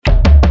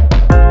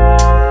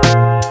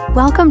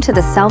Welcome to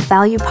the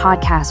Self-Value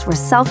Podcast, where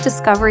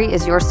self-discovery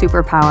is your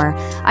superpower.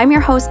 I'm your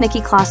host,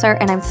 Nikki Klosser,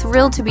 and I'm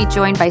thrilled to be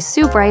joined by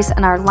Sue Bryce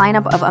and our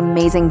lineup of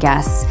amazing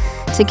guests.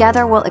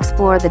 Together, we'll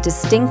explore the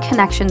distinct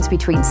connections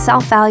between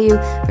self-value,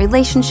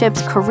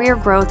 relationships, career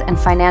growth, and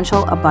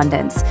financial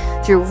abundance.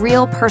 Through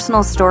real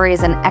personal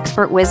stories and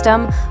expert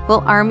wisdom,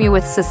 we'll arm you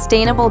with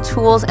sustainable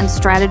tools and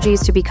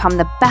strategies to become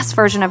the best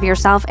version of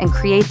yourself and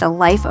create the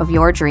life of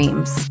your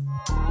dreams.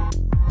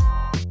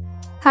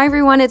 Hi,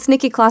 everyone. It's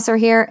Nikki Klosser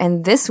here.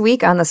 And this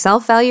week on the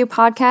Self-Value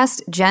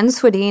Podcast, Jen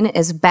Swedhin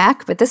is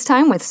back, but this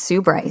time with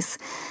Sue Bryce.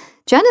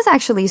 Jen is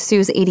actually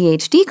Sue's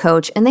ADHD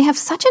coach, and they have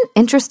such an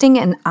interesting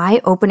and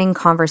eye-opening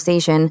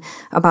conversation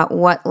about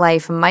what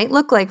life might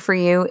look like for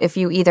you if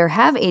you either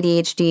have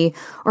ADHD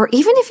or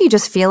even if you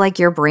just feel like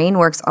your brain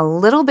works a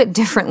little bit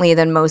differently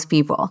than most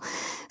people.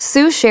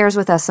 Sue shares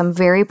with us some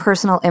very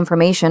personal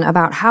information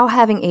about how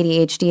having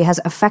ADHD has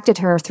affected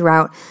her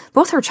throughout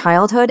both her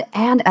childhood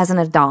and as an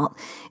adult.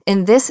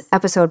 And this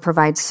episode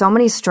provides so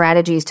many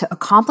strategies to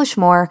accomplish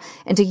more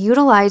and to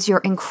utilize your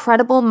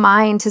incredible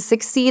mind to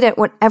succeed at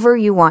whatever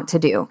you want to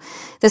do.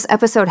 This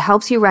episode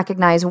helps you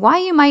recognize why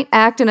you might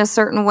act in a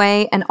certain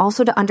way and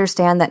also to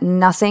understand that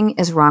nothing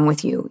is wrong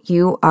with you.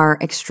 You are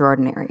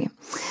extraordinary.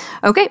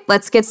 Okay,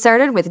 let's get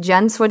started with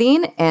Jen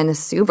Swedhin and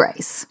Sue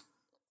Bryce.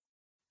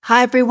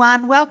 Hi,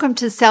 everyone. Welcome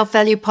to the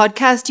Self-Value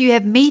Podcast. You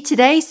have me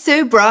today,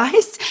 Sue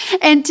Bryce,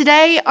 and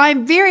today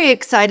I'm very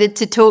excited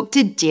to talk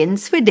to Jen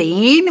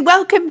Swedhin.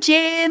 Welcome,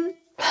 Jen.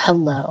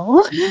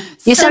 Hello.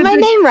 You said my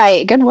name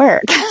right. Good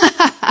work.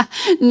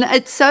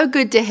 It's so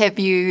good to have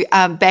you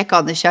back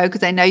on the show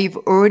because I know you've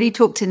already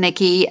talked to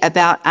Nikki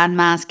about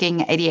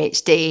unmasking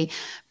ADHD,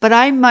 but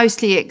I'm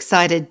mostly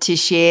excited to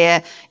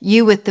share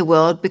you with the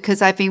world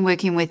because I've been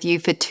working with you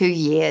for 2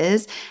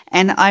 years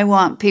and I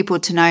want people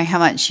to know how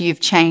much you've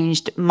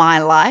changed my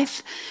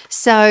life.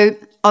 So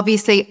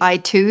obviously I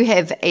too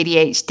have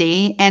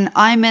ADHD and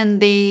I'm in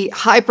the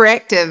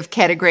hyperactive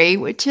category,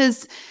 which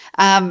is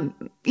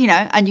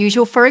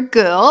unusual for a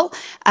girl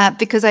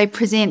because I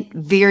present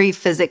very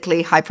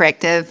physically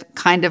hyperactive,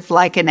 kind of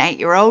like an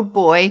 8-year-old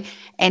boy.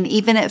 And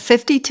even at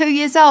 52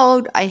 years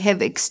old, I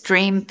have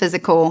extreme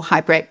physical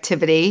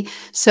hyperactivity.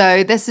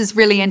 So this is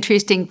really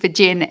interesting for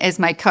Jen as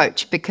my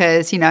coach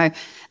because,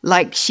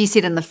 like she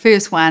said in the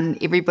first one,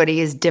 everybody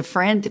is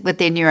different with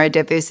their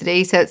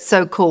neurodiversity. So it's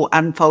so cool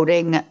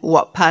unfolding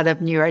what part of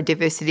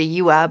neurodiversity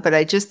you are. But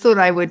I just thought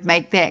I would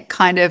make that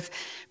kind of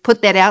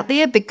put that out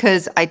there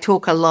because I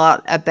talk a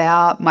lot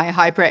about my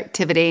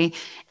hyperactivity.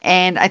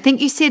 And I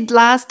think you said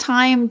last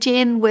time,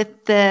 Jen,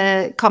 with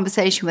the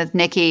conversation with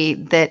Nikki,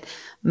 that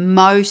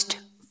most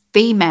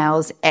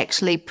females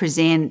actually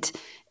present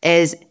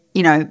as,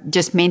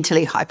 just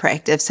mentally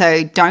hyperactive.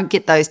 So don't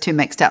get those two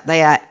mixed up.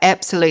 They are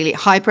absolutely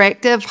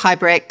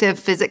hyperactive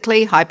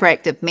physically,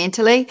 hyperactive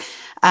mentally,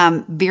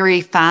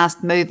 very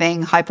fast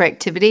moving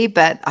hyperactivity.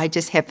 But I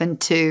just happen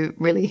to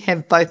really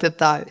have both of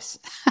those.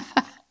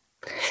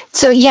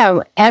 So yeah,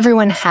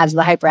 everyone has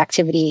the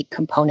hyperactivity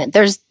component.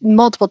 There's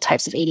multiple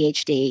types of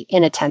ADHD,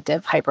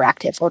 inattentive,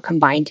 hyperactive, or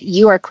combined.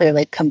 You are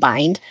clearly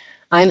combined.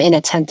 I'm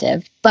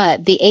inattentive.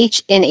 But the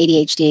H in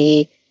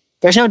ADHD,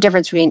 there's no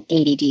difference between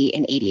ADD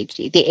and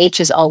ADHD. The H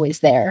is always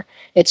there.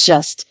 It's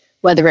just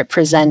whether it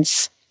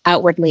presents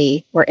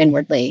outwardly or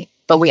inwardly.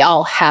 But we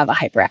all have a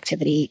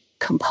hyperactivity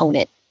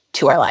component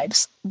to our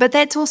lives. But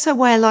that's also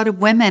why a lot of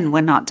women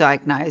were not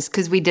diagnosed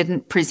because we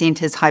didn't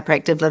present as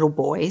hyperactive little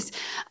boys.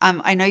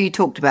 I know you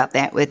talked about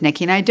that with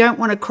Nikki, and I don't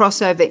want to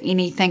cross over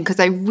anything because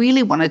I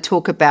really want to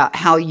talk about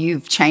how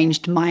you've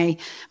changed my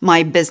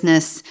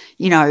business,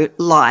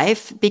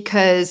 life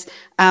because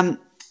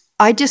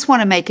I just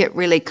want to make it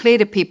really clear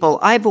to people.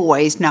 I've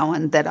always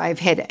known that I've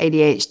had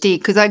ADHD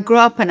because I grew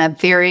up in a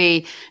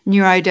very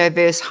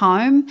neurodiverse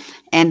home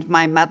and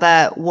my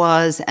mother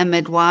was a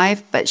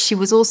midwife, but she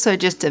was also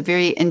just a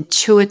very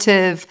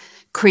intuitive,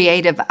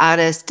 creative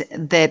artist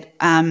that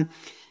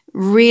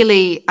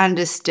really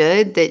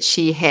understood that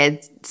she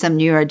had some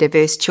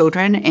neurodiverse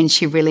children and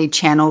she really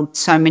channeled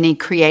so many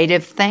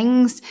creative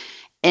things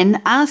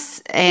in us.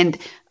 And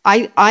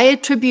I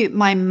attribute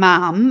my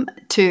mum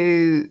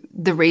to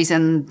the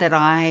reason that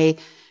I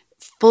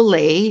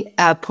fully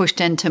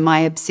pushed into my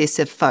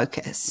obsessive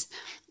focus.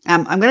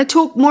 I'm going to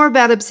talk more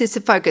about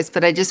obsessive focus,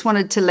 but I just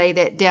wanted to lay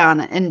that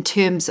down in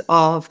terms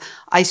of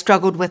I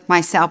struggled with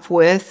my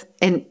self-worth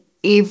in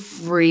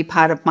every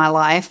part of my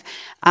life.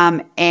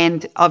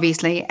 And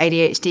obviously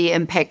ADHD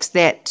impacts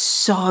that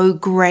so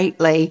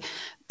greatly.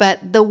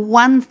 But the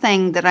one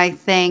thing that I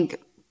think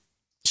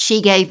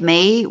she gave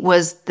me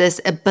was this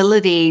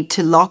ability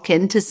to lock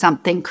into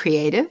something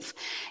creative,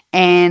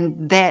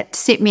 and that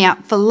set me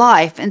up for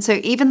life. And so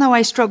even though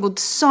I struggled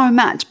so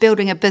much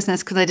building a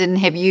business because I didn't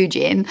have you,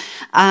 Jen,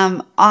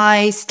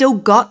 I still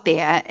got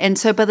there. And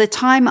so by the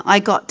time I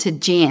got to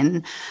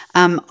Jen,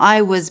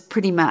 I was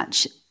pretty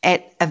much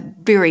at a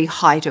very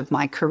height of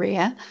my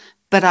career,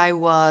 but I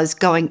was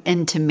going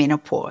into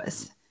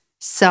menopause.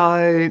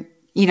 So,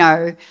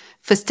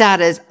 for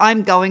starters,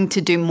 I'm going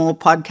to do more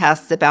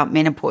podcasts about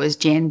menopause,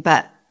 Jen,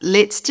 but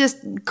let's just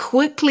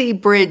quickly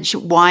bridge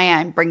why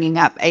I'm bringing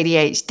up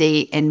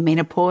ADHD and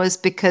menopause,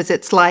 because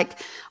it's like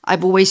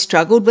I've always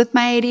struggled with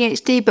my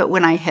ADHD, but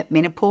when I hit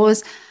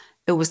menopause,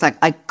 it was like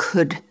I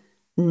could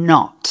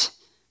not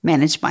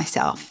manage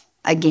myself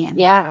again.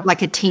 Yeah.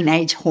 Like a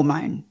teenage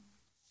hormone.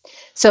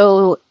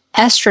 So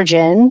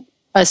estrogen,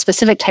 a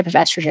specific type of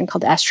estrogen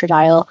called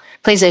estradiol,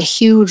 plays a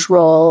huge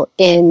role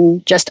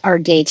in just our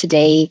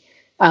day-to-day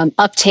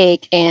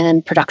uptake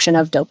and production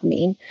of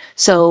dopamine.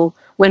 So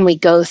when we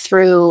go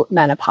through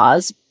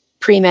menopause,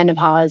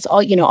 premenopause,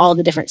 all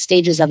the different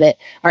stages of it,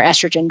 our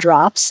estrogen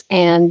drops.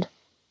 And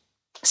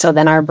so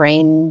then our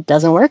brain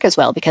doesn't work as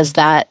well because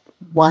that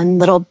one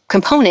little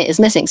component is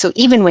missing. So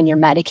even when you're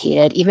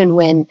medicated, even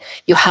when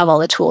you have all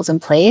the tools in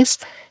place,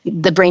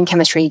 the brain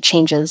chemistry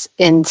changes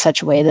in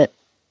such a way that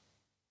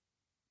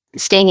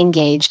staying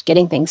engaged,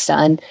 getting things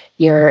done,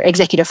 your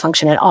executive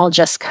function, it all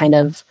just kind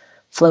of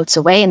floats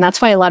away. And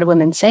that's why a lot of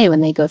women say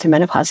when they go through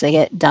menopause, they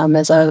get dumb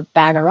as a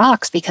bag of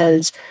rocks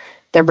because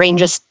their brain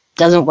just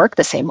doesn't work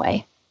the same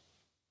way.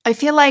 I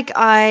feel like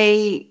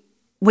I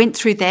went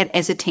through that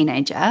as a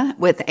teenager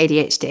with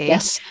ADHD.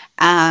 Yes.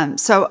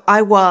 So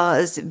I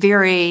was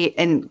very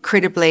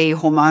incredibly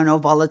hormonal,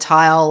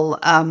 volatile,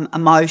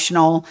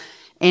 emotional,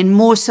 and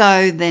more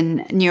so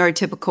than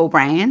neurotypical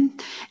brain.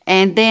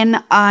 And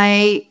then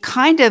I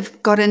kind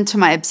of got into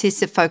my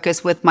obsessive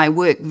focus with my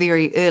work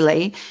very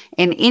early.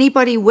 And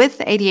anybody with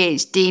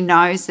ADHD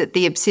knows that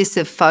the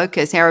obsessive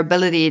focus, our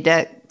ability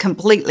to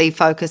completely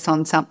focus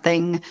on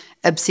something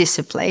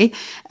obsessively,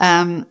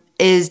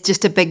 is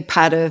just a big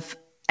part of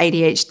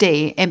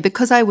ADHD. And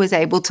because I was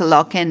able to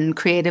lock in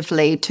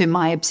creatively to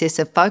my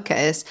obsessive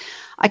focus,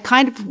 I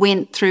kind of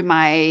went through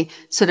my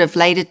sort of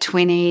later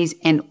 20s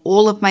and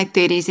all of my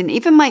 30s and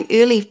even my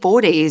early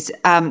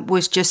 40s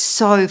was just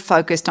so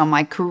focused on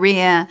my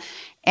career.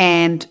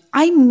 And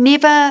I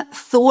never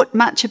thought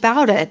much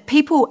about it.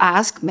 People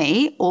ask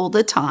me all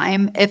the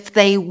time if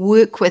they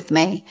work with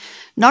me,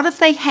 not if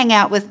they hang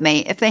out with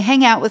me. If they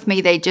hang out with me,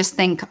 they just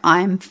think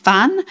I'm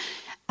fun,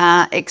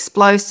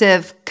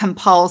 explosive,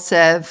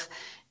 compulsive,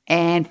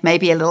 and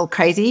maybe a little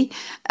crazy.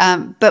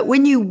 But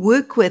when you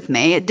work with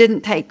me, it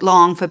didn't take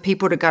long for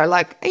people to go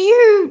like, are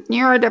you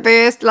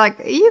neurodiverse? Like,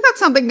 you got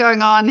something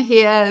going on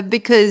here?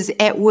 Because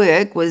at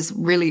work was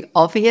really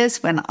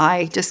obvious when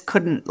I just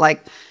couldn't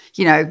let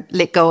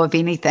go of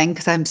anything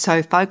because I'm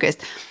so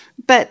focused.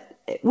 But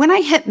when I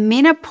hit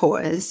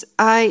menopause,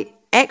 I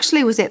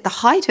actually was at the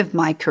height of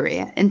my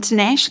career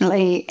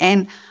internationally,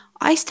 and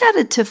I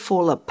started to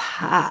fall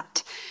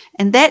apart.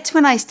 And that's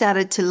when I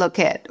started to look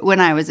at when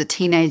I was a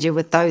teenager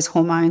with those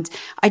hormones.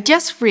 I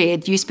just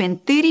read you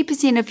spend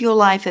 30% of your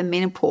life in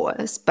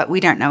menopause, but we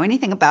don't know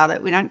anything about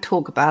it. We don't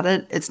talk about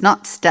it. It's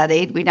not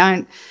studied. We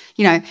don't,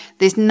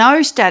 there's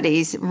no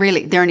studies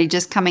really. They're only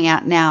just coming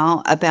out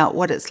now about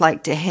what it's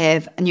like to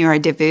have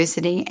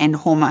neurodiversity and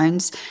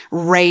hormones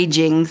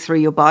raging through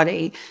your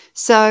body.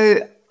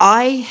 So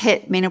I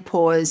hit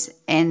menopause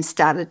and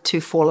started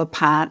to fall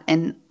apart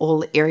in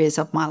all areas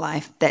of my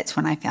life. That's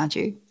when I found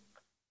you.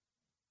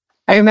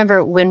 I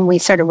remember when we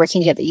started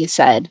working together, you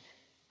said,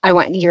 I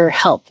want your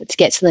help to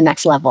get to the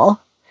next level.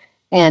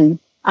 And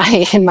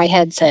I, in my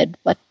head, said,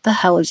 what the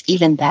hell is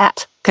even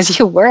that? Because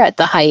you were at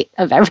the height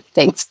of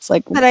everything. It's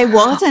like, but I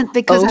wasn't,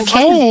 because I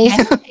wasn't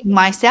managing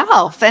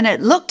myself. And it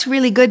looked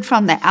really good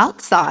from the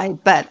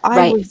outside, but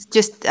I was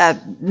just a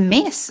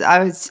mess.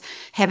 I was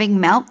having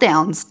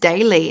meltdowns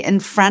daily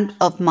in front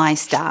of my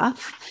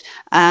staff.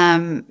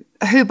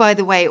 Who, by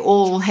the way,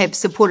 all have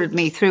supported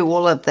me through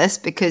all of this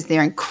because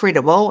they're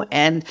incredible.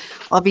 And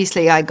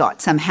obviously I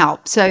got some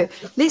help. So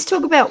let's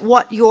talk about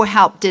what your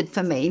help did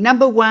for me.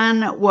 Number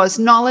one was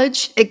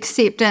knowledge,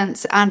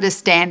 acceptance,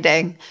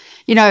 understanding.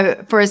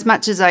 For as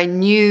much as I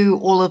knew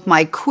all of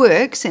my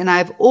quirks, and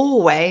I've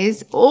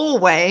always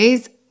called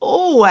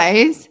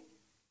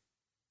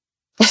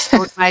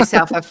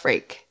myself a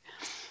freak.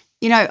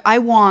 I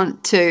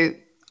want to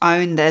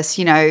own this,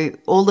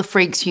 all the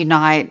freaks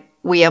unite.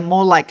 We are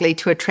more likely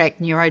to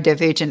attract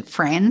neurodivergent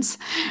friends.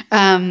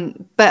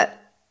 But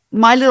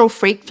my little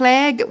freak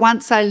flag,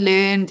 once I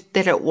learned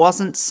that it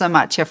wasn't so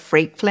much a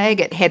freak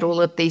flag, it had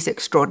all of these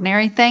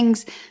extraordinary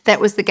things,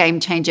 that was the game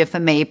changer for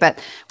me.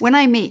 But when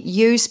I met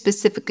you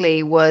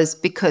specifically was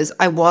because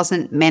I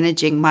wasn't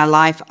managing my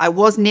life. I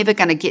was never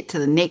going to get to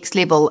the next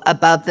level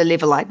above the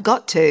level I'd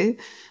got to.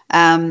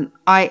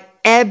 I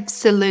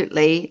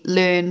absolutely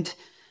learned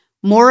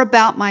more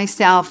about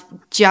myself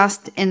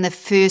just in the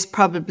first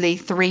probably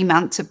 3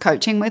 months of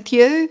coaching with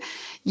you.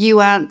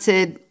 You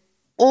answered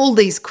all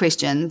these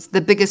questions. The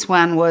biggest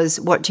one was,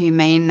 what do you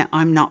mean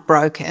I'm not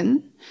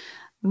broken?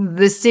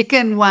 The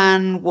second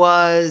one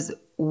was,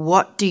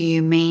 what do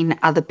you mean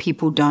other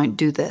people don't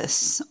do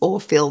this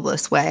or feel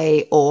this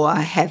way or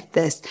have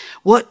this?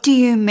 What do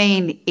you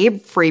mean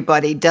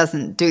everybody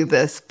doesn't do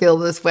this, feel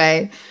this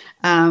way?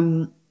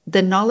 The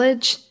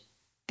knowledge,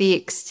 the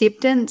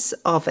acceptance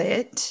of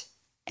it,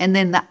 and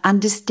then the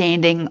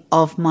understanding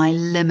of my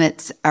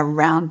limits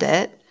around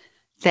it.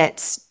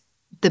 That's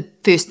the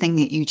first thing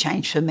that you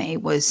changed for me.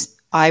 Was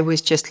I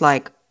was just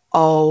like,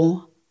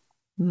 oh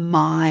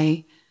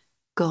my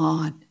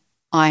God,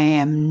 I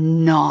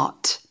am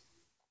not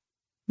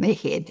the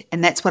head.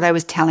 And that's what I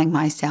was telling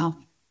myself.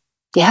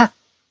 Yeah.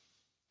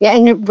 Yeah.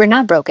 And we're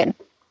not broken.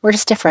 We're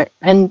just different.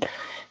 And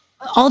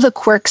all the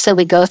quirks that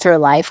we go through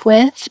life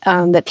with,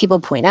 that people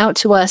point out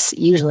to us,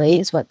 usually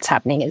is what's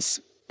happening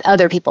is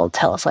other people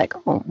tell us like,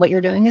 oh, what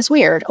you're doing is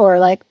weird. Or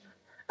like,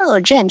 oh,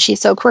 Jen,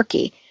 she's so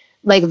quirky.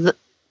 Like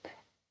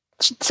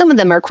some of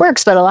them are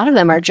quirks, but a lot of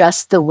them are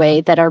just the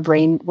way that our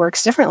brain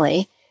works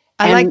differently.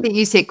 I like that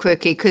you said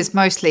quirky because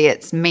mostly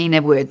it's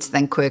meaner words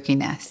than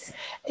quirkiness.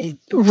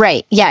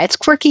 Right. Yeah. It's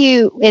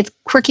quirky. It's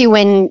quirky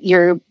when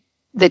you're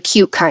the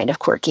cute kind of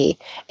quirky.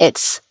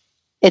 It's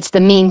the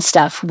mean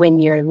stuff when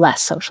you're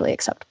less socially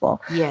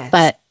acceptable. Yes.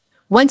 But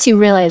once you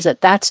realize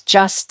that that's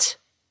just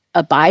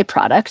a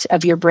byproduct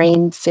of your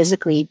brain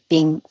physically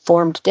being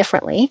formed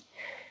differently,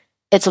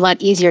 it's a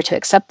lot easier to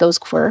accept those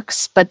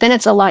quirks. But then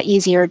it's a lot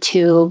easier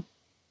to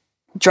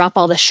drop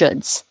all the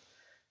shoulds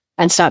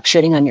and stop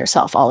shooting on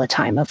yourself all the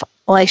time of,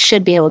 well, I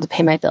should be able to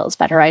pay my bills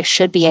better. I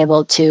should be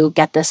able to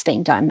get this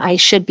thing done. I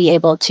should be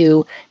able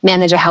to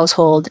manage a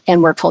household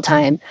and work full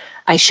time.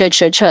 I should.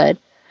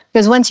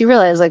 Because once you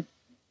realize like,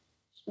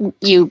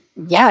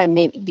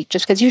 maybe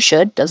just because you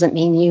should doesn't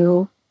mean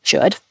you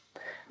should.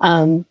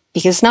 Because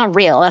it's not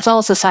real. That's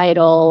all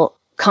societal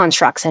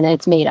constructs and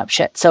it's made up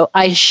shit. So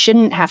I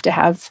shouldn't have to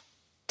have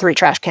 3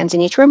 trash cans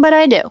in each room, but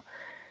I do.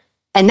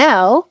 And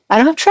now I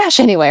don't have trash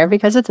anywhere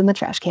because it's in the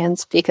trash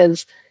cans.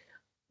 Because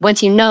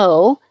once you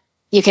know,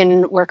 you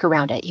can work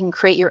around it. You can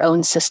create your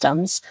own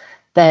systems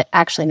that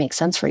actually make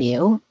sense for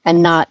you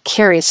and not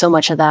carry so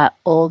much of that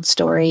old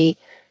story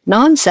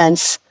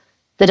nonsense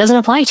that doesn't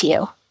apply to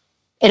you.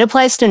 It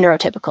applies to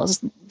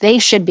neurotypicals. They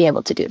should be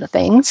able to do the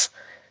things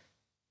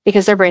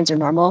because their brains are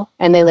normal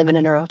and they live in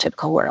a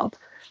neurotypical world.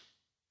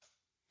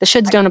 The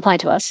shoulds don't apply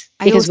to us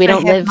because we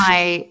don't live.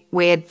 My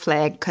weird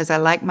flag because I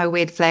like my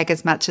weird flag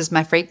as much as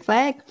my freak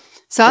flag.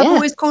 So I've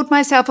always called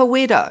myself a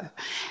weirdo.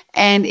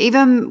 And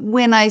even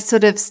when I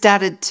sort of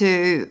started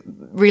to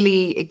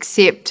really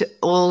accept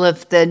all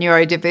of the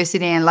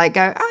neurodiversity and like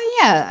go, oh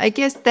yeah, I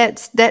guess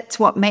that's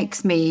what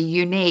makes me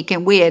unique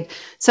and weird.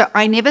 So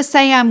I never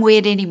say I'm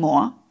weird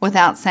anymore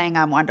without saying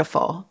I'm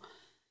wonderful.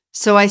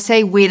 So I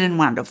say weird and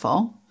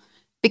wonderful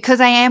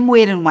because I am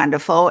weird and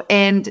wonderful.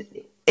 And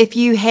if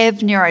you have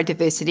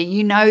neurodiversity,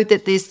 you know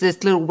that there's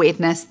this little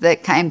weirdness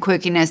and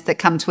quirkiness that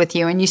comes with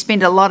you, and you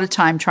spend a lot of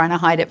time trying to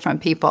hide it from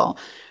people.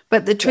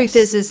 But the truth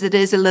is it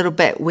is a little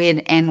bit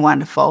weird and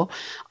wonderful.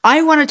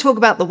 I want to talk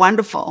about the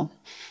wonderful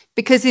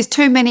because there's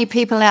too many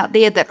people out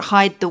there that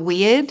hide the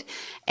weird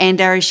and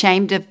are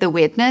ashamed of the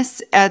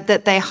weirdness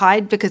that they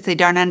hide because they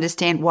don't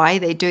understand why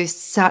they do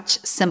such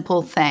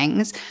simple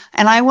things.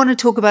 And I want to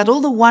talk about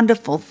all the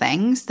wonderful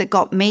things that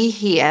got me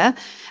here,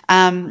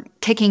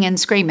 kicking and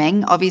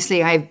screaming.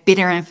 Obviously, I have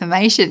better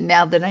information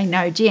now that I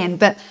know Jen,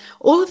 but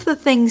all of the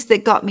things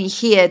that got me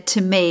here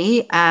to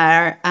me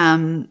are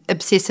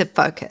obsessive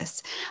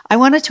focus. I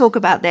want to talk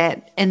about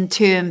that in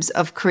terms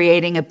of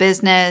creating a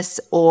business,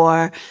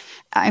 or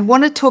I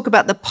want to talk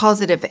about the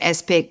positive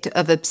aspect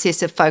of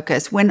obsessive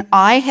focus. When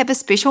I have a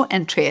special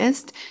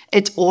interest,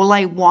 it's all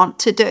I want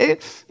to do.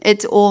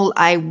 It's all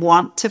I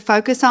want to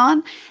focus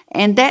on.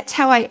 And that's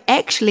how I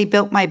actually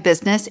built my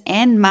business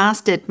and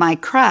mastered my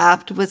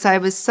craft, was I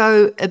was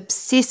so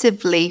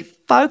obsessively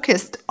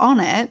focused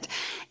on it.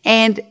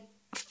 And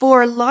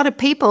for a lot of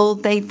people,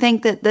 they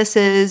think that this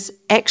is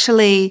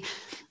actually,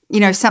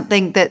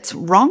 something that's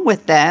wrong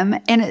with them.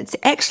 And it's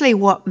actually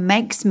what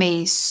makes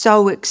me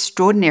so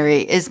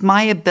extraordinary is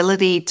my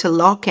ability to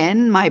lock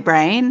in my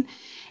brain.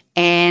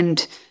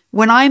 And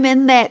when I'm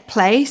in that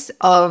place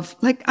of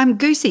like, I'm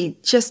goosey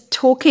just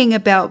talking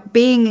about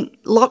being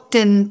locked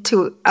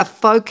into a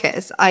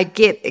focus, I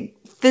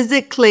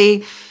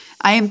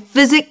am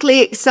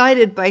physically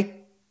excited by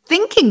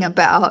thinking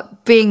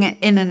about being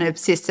in an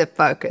obsessive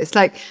focus.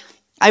 Like,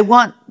 I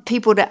want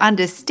people to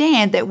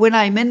understand that when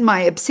I'm in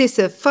my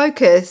obsessive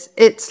focus,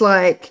 it's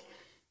like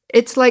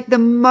the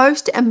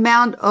most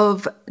amount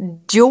of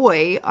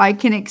joy I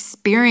can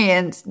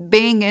experience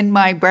being in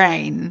my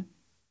brain.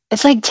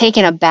 It's like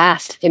taking a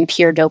bath in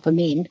pure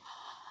dopamine.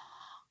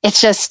 It's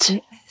just,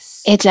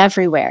 it's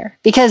everywhere.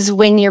 Because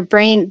when your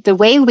brain, the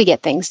way we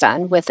get things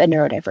done with a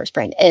neurodiverse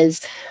brain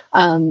is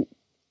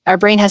our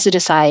brain has to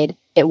decide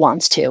it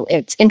wants to.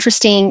 It's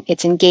interesting,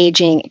 it's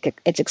engaging,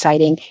 it's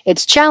exciting,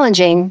 it's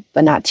challenging,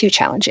 but not too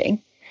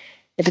challenging.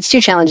 If it's too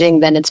challenging,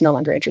 then it's no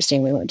longer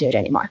interesting. We won't do it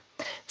anymore.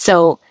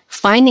 So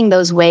finding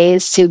those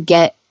ways to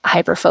get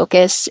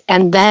hyper-focused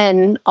and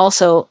then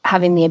also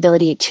having the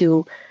ability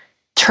to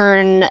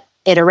turn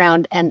it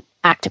around and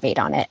activate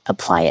on it,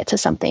 apply it to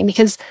something.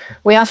 Because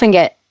we often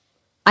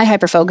I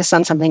hyper-focused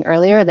on something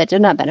earlier that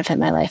did not benefit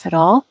my life at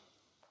all.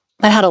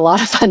 I had a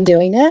lot of fun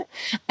doing it.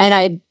 And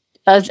I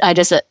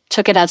just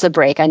took it as a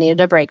break. I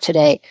needed a break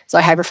today. So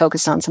I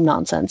hyper-focused on some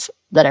nonsense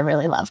that I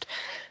really loved.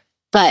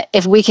 But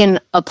if we can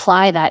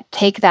apply that,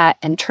 take that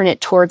and turn it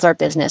towards our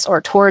business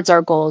or towards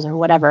our goals or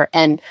whatever,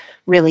 and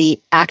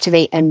really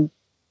activate and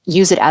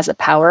use it as a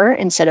power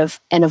instead of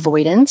an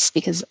avoidance,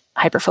 because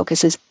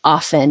hyperfocus is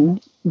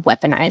often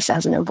weaponized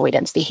as an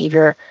avoidance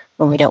behavior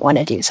when we don't want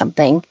to do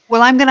something.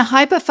 Well, I'm going to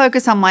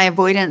hyper-focus on my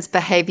avoidance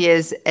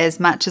behaviors as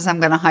much as I'm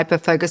going to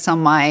hyper-focus on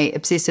my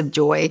obsessive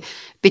joy,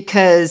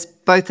 because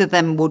both of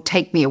them will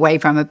take me away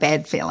from a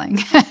bad feeling.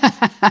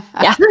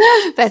 Yeah.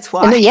 That's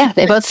why. And then,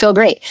 they both feel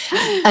great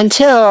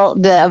until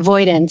the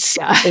avoidance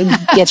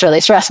gets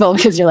really stressful,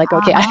 because you're like,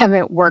 okay, I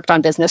haven't worked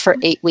on business for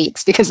 8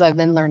 weeks because I've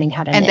been learning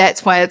how to And knit.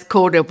 that's why it's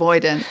called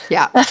avoidance.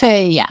 Yeah.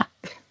 Yeah.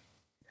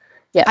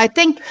 Yeah. I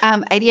think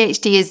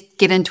ADHD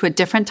get into a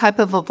different type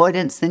of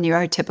avoidance than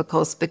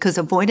neurotypicals, because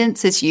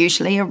avoidance is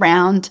usually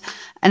around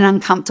an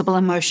uncomfortable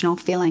emotional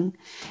feeling.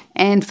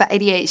 And for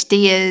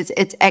ADHD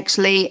it's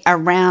actually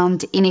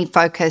around any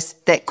focus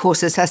that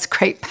causes us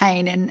great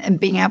pain and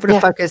being able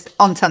to focus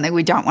on something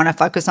we don't want to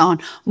focus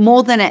on,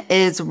 more than it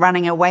is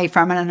running away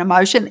from an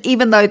emotion,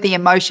 even though the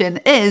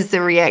emotion is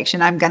the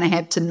reaction I'm going to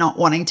have to not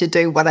wanting to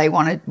do what I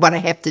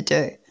have to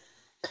do.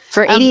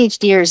 For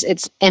ADHDers,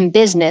 it's in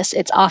business,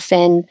 it's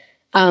often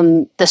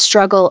the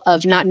struggle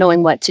of not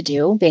knowing what to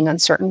do, being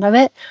uncertain of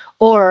it,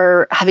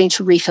 or having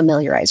to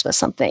refamiliarize with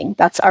something.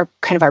 That's our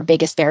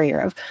biggest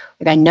barrier of,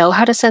 like, I know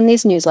how to send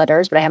these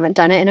newsletters, but I haven't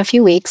done it in a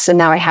few weeks. And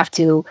now I have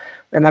to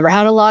remember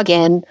how to log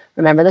in,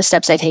 remember the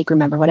steps I take,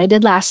 remember what I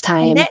did last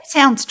time. And that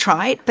sounds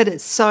trite, but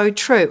it's so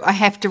true. I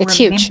have to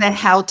remember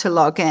how to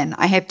log in.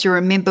 I have to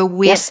remember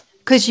where. Yes.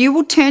 Because you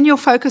will turn your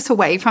focus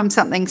away from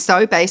something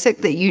so basic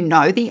that you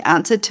know the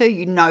answer to,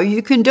 you know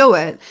you can do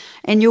it,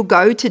 and you'll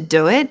go to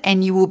do it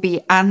and you will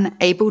be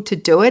unable to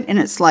do it. And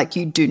it's like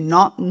you do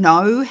not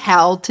know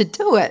how to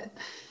do it.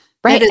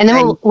 Right. And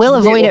then we'll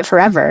avoid it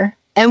forever.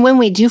 And when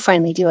we do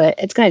finally do it,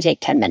 it's going to take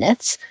 10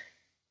 minutes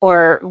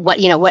or what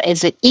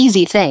is an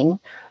easy thing,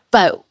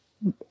 but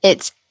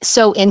it's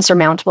so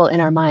insurmountable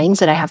in our minds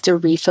that I have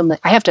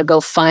to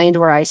go find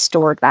where I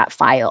stored that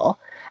file.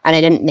 And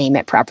I didn't name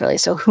it properly,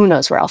 so who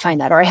knows where I'll find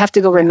that. Or I have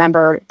to go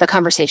remember the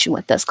conversation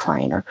with this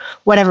client or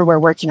whatever we're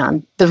working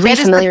on. The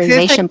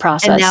refamiliarization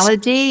process.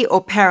 Analogy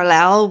or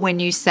parallel when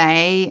you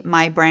say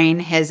my brain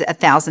has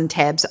 1,000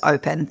 tabs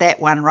open, that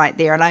one right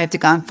there, and I have to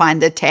go and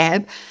find the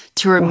tab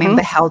to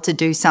remember how to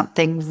do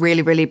something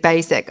really, really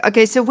basic.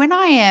 Okay, so when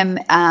I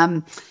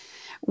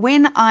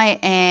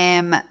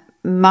am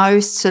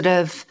most sort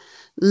of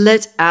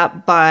lit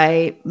up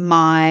by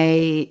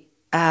my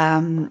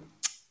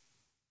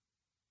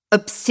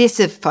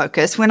obsessive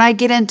focus, when I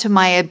get into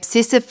my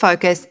obsessive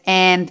focus,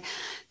 and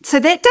so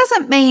that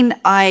doesn't mean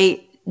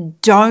I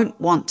don't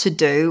want to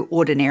do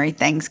ordinary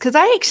things, because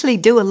I actually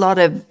do a lot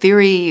of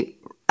very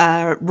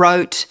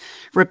rote,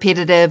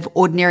 repetitive,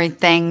 ordinary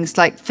things.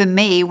 Like for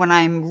me, when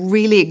I'm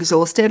really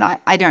exhausted,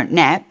 I don't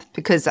nap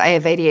because I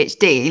have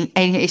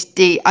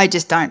ADHD. I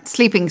just don't.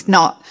 Sleeping's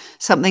not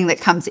something that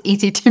comes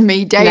easy to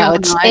me day or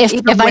night.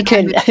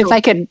 If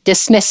I could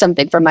dismiss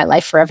something from my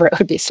life forever, it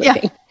would be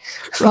sleeping. Yeah.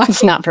 Right.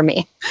 It's not for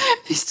me.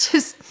 It's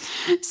just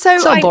so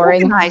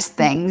boring. I organize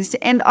things,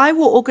 and I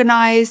will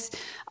organize.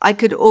 I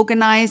could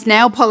organize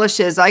nail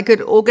polishes. I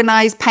could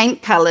organize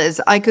paint colors.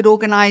 I could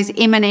organize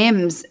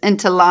M&Ms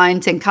into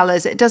lines and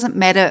colors. It doesn't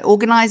matter.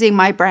 Organizing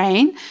my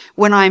brain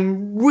when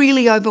I'm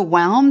really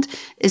overwhelmed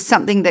is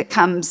something that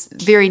comes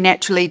very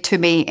naturally to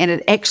me, and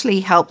it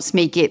actually helps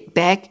me get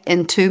back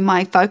into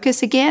my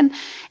focus again.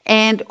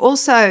 And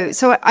also,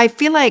 so I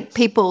feel like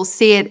people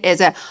see it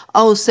as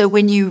so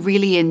when you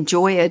really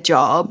enjoy a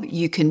job,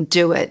 you can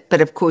do it.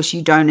 But of course,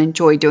 you don't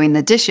enjoy doing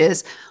the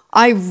dishes.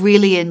 I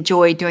really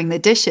enjoy doing the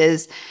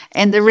dishes.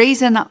 And the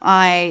reason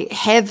I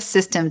have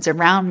systems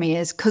around me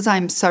is because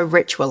I'm so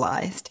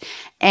ritualized.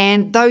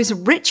 And those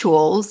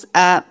rituals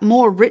are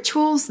more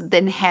rituals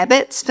than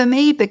habits for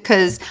me,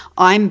 because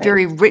I'm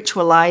very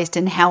ritualized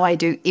in how I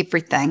do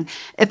everything.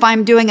 If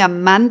I'm doing a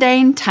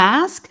mundane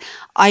task,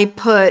 I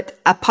put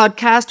a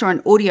podcast or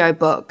an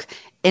audiobook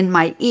in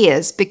my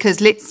ears, because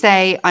let's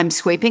say I'm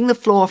sweeping the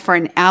floor for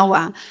an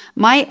hour,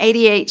 my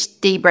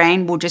ADHD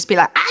brain will just be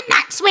like, I'm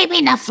not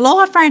sweeping the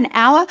floor for an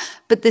hour.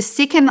 But the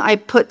second I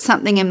put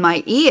something in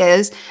my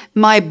ears,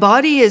 my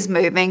body is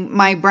moving,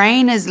 my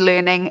brain is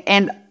learning,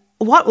 and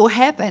what will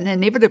happen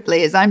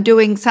inevitably is I'm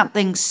doing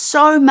something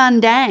so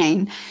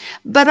mundane,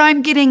 but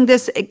I'm getting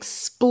this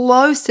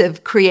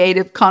explosive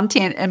creative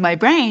content in my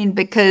brain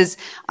because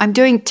I'm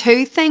doing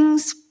two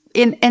things.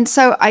 And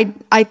so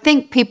I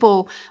think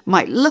people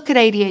might look at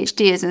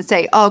ADHDers and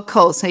say, oh,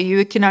 cool, so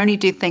you can only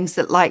do things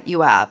that light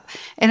you up.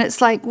 And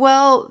it's like,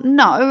 well,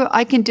 no,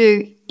 I can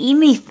do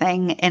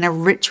anything in a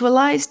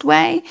ritualized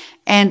way.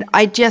 And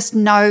I just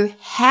know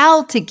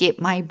how to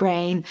get my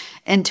brain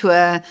into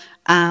a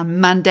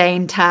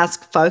mundane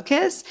task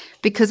focus,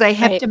 because I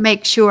have to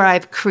make sure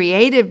I've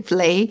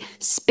creatively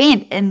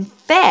spent. In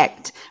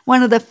fact,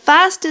 one of the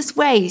fastest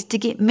ways to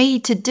get me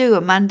to do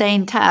a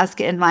mundane task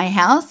in my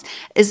house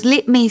is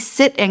let me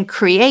sit and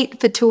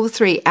create for 2 or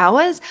 3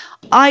 hours.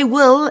 I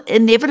will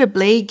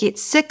inevitably get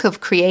sick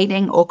of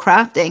creating or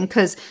crafting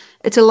because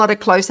it's a lot of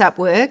close-up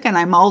work and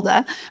I'm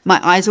older. My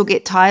eyes will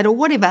get tired or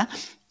whatever.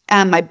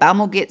 my bum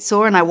will get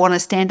sore and I want to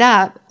stand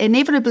up,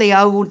 inevitably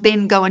I will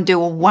then go and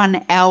do a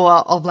 1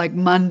 hour of like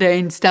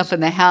mundane stuff in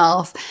the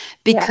house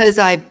because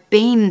I've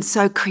been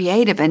so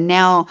creative and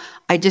now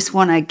I just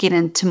want to get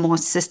into more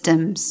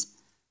systems.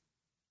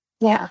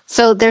 Yeah.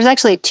 So there's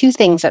actually two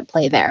things at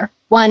play there.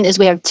 One is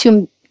we have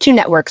two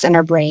networks in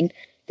our brain.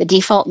 The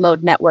default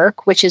mode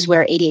network, which is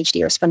where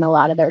ADHDers spend a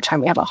lot of their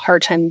time. We have a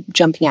hard time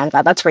jumping out of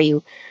that. That's where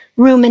you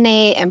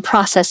ruminate and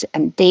process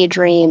and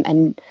daydream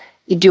and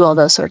you do all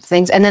those sorts of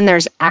things. And then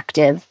there's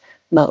active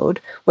mode,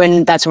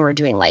 that's when we're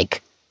doing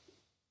like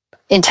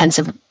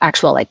intensive,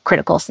 actual like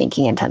critical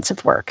thinking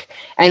intensive work.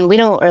 And we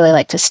don't really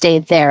like to stay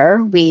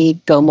there. We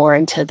go more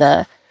into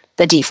the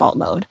default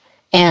mode.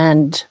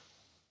 And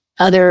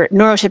other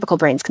neurotypical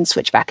brains can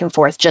switch back and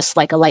forth just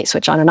like a light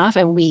switch on and off.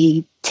 And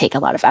we take a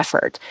lot of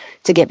effort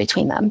to get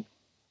between them.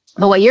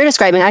 But what you're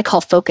describing, I call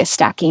focus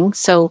stacking.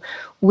 So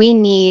we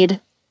need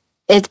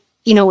it.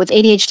 With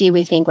ADHD,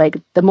 we think like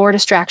the more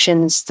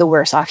distractions, the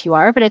worse off you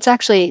are, but it's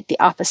actually the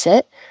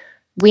opposite.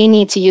 We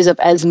need to use up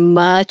as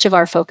much of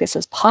our focus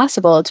as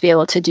possible to be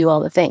able to do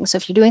all the things. So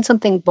if you're doing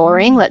something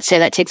boring, let's say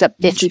that takes up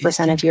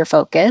 50% of your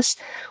focus,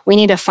 we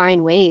need to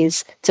find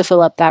ways to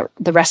fill up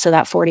the rest of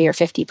that 40 or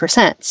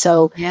 50%.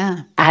 So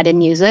add in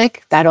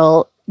music,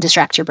 that'll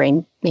distract your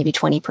brain maybe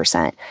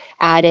 20%.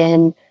 Add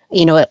in,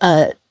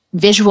 a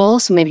visual,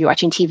 so maybe you're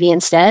watching TV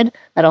instead,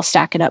 that'll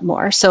stack it up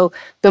more. So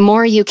the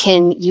more you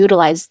can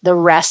utilize the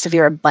rest of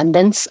your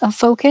abundance of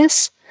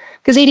focus,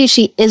 because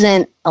ADHD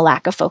isn't a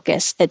lack of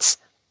focus, it's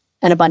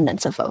an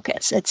abundance of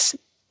focus.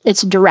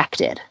 It's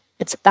directed.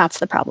 That's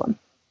the problem.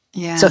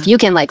 Yeah. So if you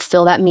can like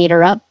fill that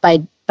meter up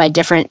by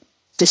different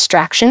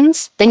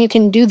distractions, then you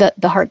can do the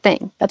hard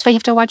thing. That's why you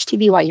have to watch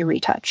TV while you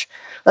retouch.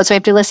 That's why you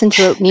have to listen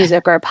to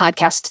music or a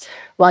podcast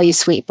while you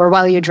sweep or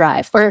while you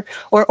drive or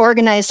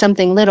organize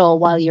something little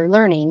while you're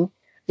learning,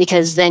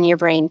 because then your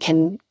brain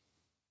can,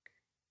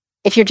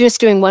 if you're just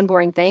doing one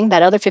boring thing,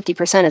 that other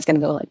 50% is going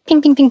to go like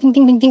ping, ping, ping, ping,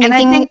 ping, ping, ping. And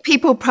I think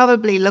people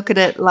probably look at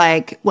it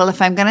like, well,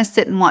 if I'm going to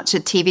sit and watch a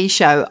TV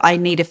show, I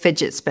need a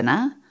fidget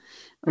spinner.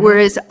 Mm-hmm.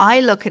 Whereas I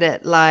look at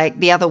it like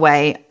the other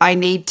way, I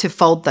need to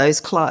fold those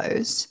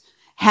clothes.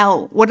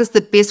 What is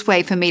the best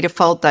way for me to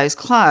fold those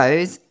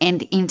clothes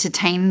and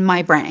entertain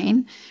my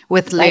brain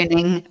with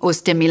learning or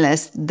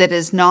stimulus that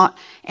is not,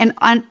 and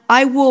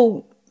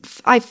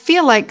I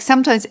feel like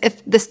sometimes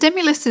if the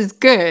stimulus is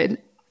good,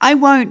 I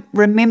won't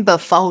remember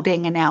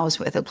folding an hour's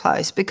worth of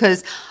clothes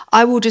because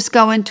I will just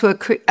go into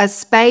a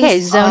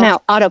space. Zone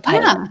out,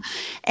 autopilot. Yeah.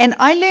 And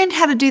I learned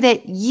how to do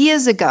that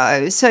years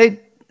ago. So,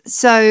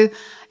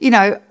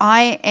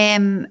 I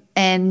am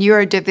a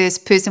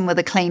neurodiverse person with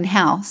a clean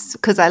house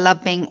because I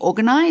love being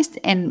organized.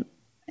 And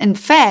in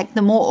fact,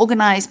 the more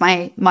organized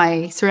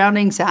my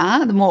surroundings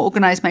are, the more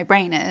organized my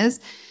brain is.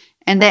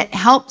 And that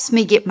helps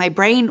me get my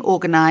brain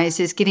organized,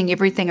 is getting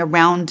everything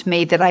around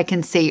me that I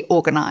can see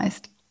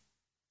organized.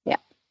 Yeah.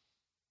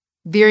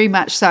 Very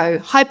much so.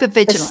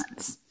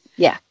 Hypervigilance.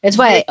 It's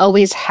why I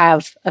always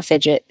have a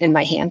fidget in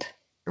my hand.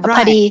 A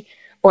putty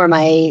or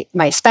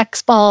my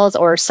specs balls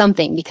or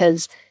something,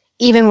 because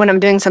even when I'm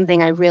doing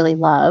something I really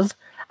love,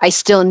 I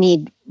still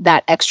need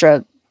that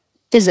extra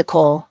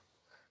physical,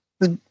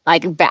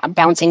 like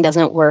bouncing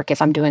doesn't work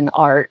if I'm doing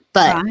art,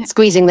 but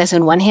squeezing this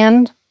in one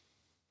hand,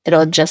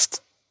 it'll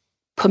just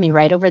put me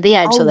right over the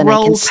edge so then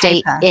I can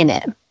stay in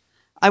it.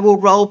 I will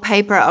roll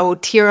paper. I will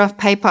tear off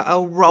paper.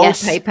 I'll roll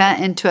paper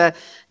into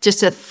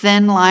just a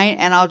thin line,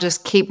 and I'll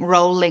just keep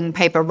rolling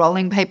paper.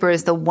 Rolling paper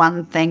is the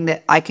one thing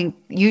that I can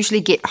usually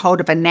get hold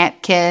of a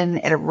napkin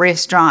at a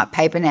restaurant,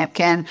 paper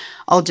napkin.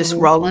 I'll just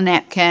roll a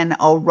napkin.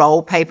 I'll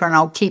roll paper, and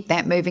I'll keep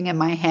that moving in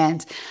my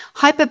hands.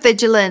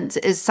 Hypervigilance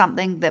is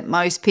something that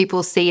most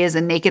people see as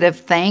a negative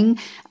thing,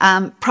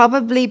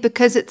 probably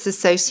because it's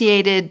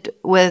associated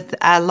with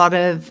a lot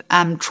of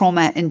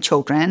trauma in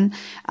children.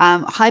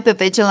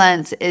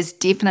 Hypervigilance is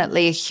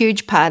definitely a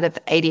huge part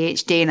of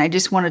ADHD, and I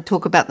just want to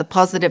talk about the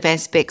positive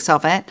aspects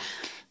of it.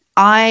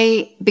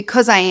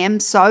 Because I am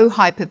so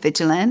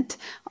hypervigilant,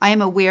 I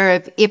am aware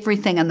of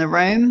everything in the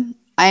room.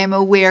 I am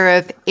aware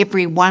of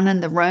everyone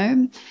in the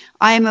room.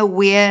 I am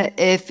aware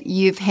if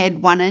you've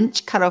had 1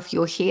 inch cut off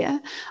your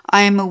hair.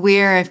 I am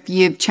aware if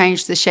you've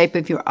changed the shape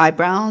of your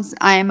eyebrows.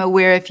 I am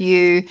aware if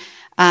you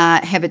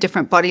have a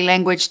different body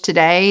language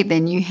today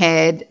than you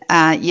had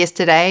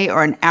yesterday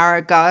or an hour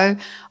ago.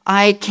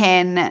 I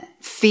can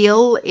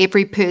feel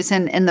every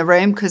person in the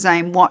room because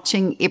I'm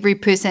watching every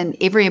person,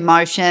 every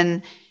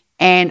emotion,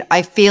 and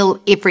I feel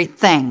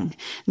everything.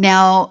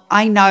 Now,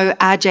 I know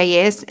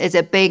RJS is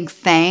a big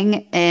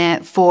thing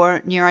for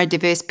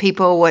neurodiverse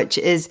people, which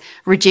is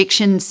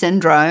rejection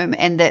syndrome,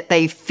 and that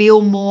they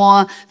feel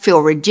more, feel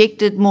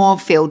rejected more,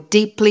 feel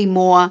deeply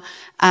more.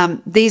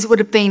 These would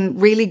have been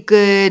really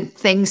good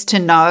things to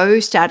know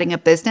starting a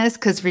business,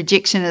 because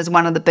rejection is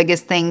one of the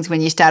biggest things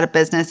when you start a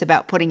business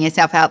about putting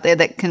yourself out there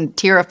that can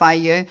terrify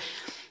you.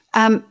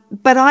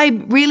 But I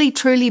really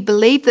truly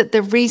believe that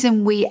the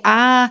reason we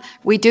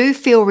do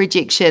feel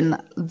rejection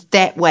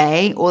that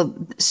way or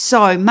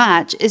so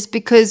much is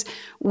because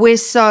we're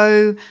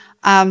so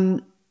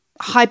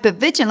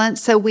hypervigilant,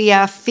 so we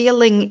are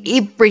feeling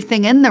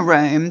everything in the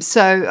room.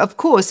 So, of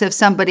course, if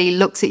somebody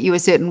looks at you a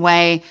certain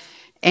way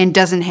and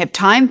doesn't have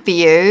time for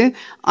you,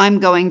 I'm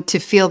going to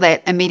feel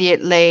that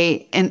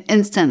immediately and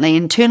instantly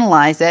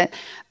internalize it.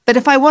 But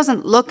if I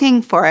wasn't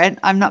looking for it,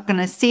 I'm not going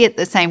to see it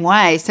the same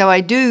way. So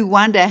I do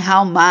wonder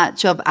how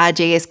much of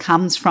RGS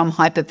comes from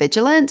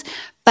hypervigilance.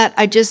 But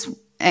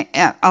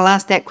I'll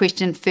ask that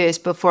question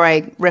first before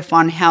I riff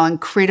on how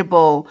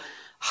incredible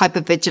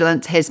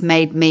hypervigilance has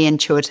made me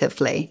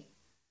intuitively.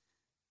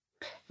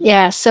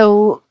 Yeah,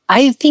 so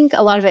I think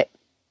a lot of it,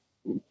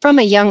 from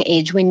a young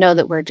age, we know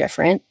that we're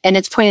different. And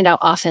it's pointed out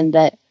often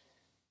that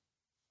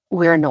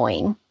we're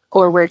annoying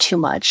or we're too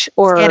much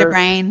or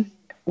scatterbrain.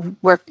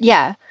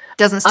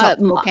 Doesn't stop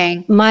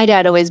talking. My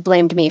dad always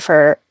blamed me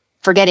for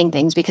forgetting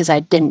things because I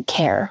didn't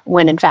care.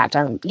 When in fact,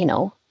 I'm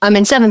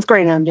in 7th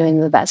grade and I'm doing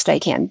the best I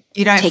can.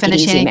 You don't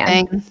finish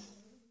anything. Man.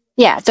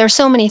 Yeah, there's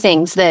so many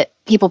things that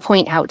people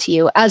point out to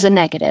you as a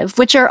negative,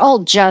 which are all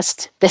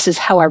just, this is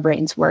how our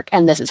brains work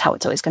and this is how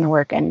it's always going to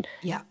work. And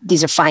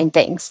these are fine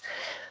things.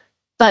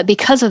 But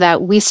because of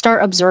that, we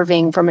start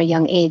observing from a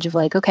young age of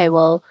like, okay,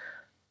 well,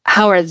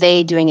 how are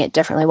they doing it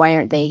differently? Why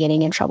aren't they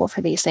getting in trouble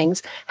for these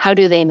things? How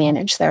do they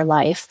manage their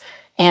life?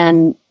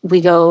 And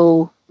we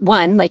go,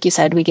 one, like you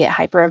said, we get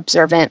hyper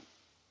observant.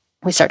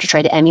 We start to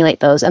try to emulate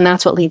those. And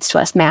that's what leads to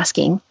us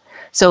masking.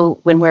 So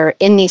when we're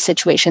in these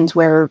situations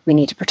where we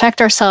need to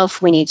protect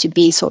ourselves, we need to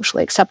be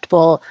socially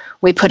acceptable,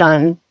 we put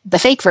on the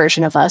fake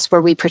version of us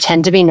where we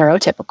pretend to be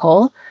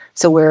neurotypical.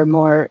 So we're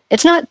more,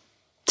 it's not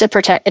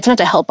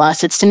to help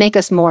us, it's to make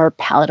us more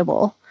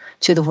palatable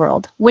to the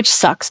world, which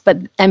sucks. But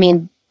I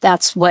mean,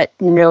 that's what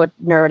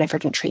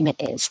neurodivergent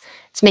treatment is.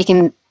 It's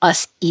making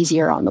us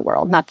easier on the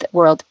world, not the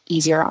world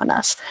easier on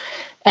us.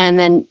 And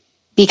then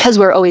because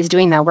we're always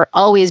doing that, we're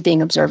always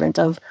being observant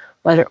of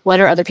what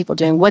are other people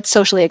doing? What's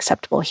socially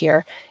acceptable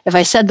here? If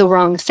I said the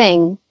wrong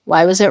thing,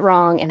 why was it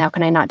wrong? And how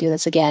can I not do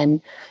this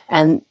again?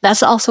 And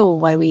that's also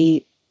why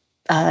we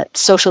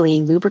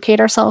socially lubricate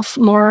ourselves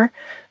more,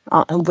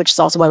 which is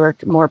also why we're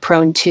more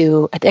prone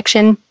to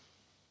addiction,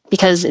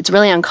 because it's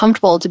really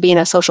uncomfortable to be in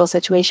a social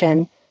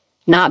situation,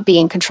 not be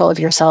in control of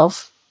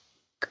yourself,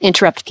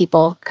 interrupt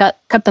people,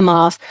 cut them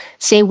off,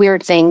 say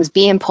weird things,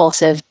 be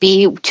impulsive,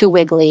 be too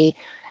wiggly.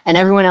 And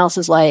everyone else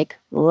is like,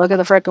 look at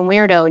the frickin'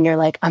 weirdo. And you're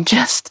like, I'm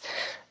just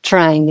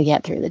trying to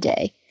get through the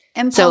day.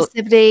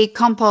 Impulsivity,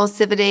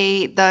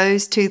 compulsivity,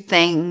 those two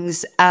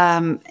things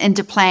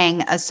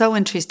interplaying are so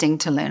interesting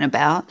to learn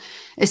about,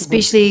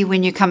 especially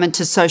when you come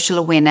into social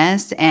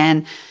awareness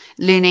and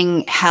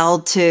learning how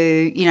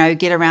to,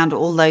 get around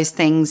all those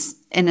things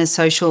in a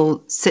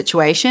social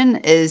situation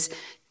and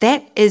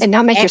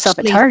not make yourself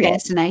a target.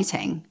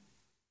 Fascinating.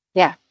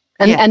 Yeah.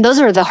 And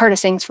those are the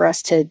hardest things for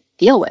us to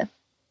deal with.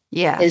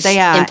 Yeah, they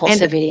are.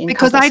 Impulsivity.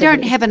 Because I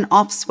don't have an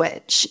off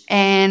switch.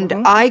 And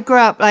I grew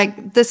up like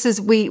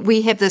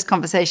we have this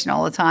conversation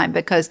all the time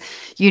because,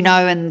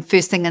 and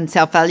first thing in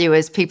self-value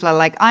is people are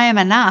like, I am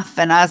enough.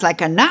 And I was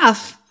like,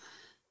 enough?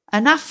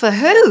 Enough for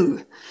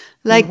who?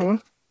 Like,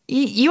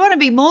 you want to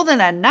be more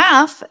than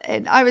enough?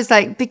 And I was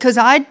like, because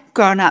I'd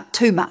grown up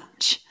too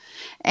much.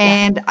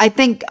 And I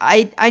think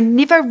I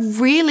never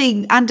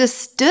really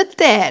understood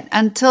that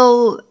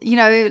until,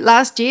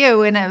 last year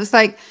when it was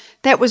like,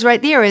 that was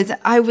right there. Is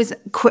I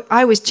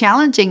was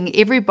challenging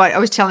everybody. I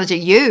was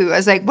challenging you. I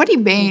was like, what do you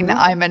mean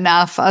I'm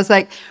enough? I was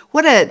like,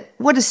 what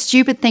a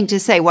stupid thing to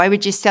say. Why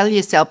would you sell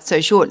yourself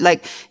so short?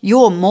 Like,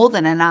 you're more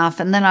than enough.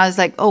 And then I was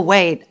like, oh,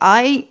 wait,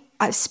 I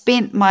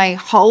spent my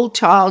whole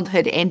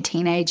childhood and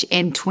teenage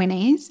and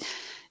 20s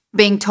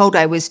being told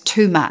I was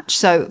too much.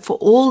 So for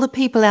all the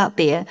people out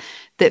there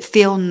that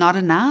feel not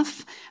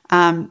enough,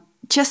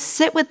 just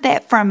sit with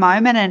that for a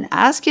moment and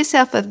ask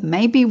yourself if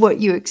maybe what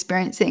you're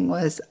experiencing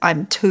was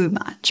I'm too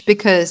much,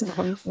 because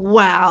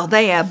wow,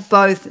 they are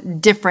both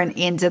different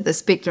ends of the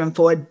spectrum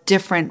for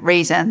different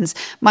reasons.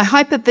 My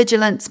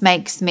hypervigilance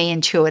makes me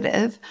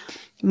intuitive.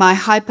 My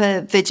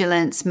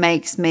hypervigilance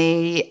makes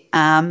me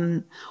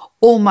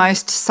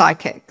almost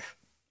psychic.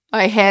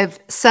 I have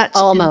such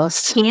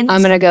almost. I'm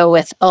going to go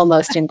with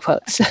almost in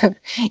quotes.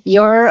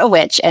 You're a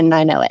witch and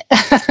I know it.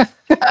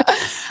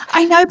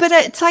 I know, but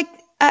it's like,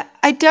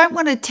 I don't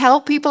want to tell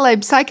people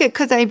I'm psychic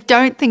because I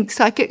don't think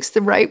psychic's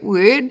the right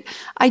word.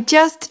 I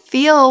just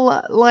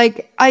feel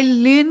like I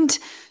learned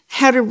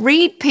how to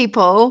read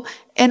people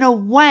in a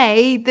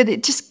way that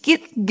it just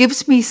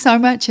gives me so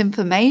much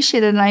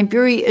information, and I'm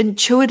very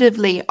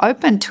intuitively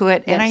open to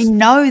it. Yes. And I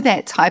know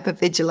that's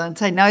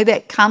hypervigilance. I know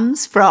that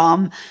comes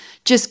from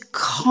just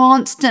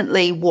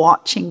constantly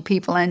watching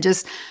people and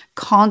just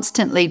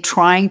constantly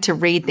trying to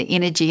read the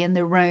energy in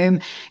the room,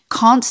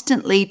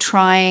 constantly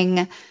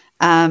trying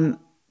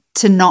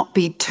to not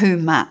be too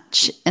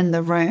much in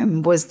the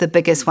room was the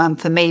biggest one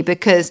for me,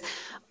 because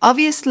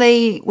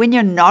obviously when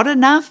you're not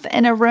enough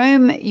in a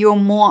room, you're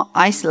more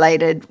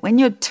isolated. When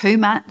you're too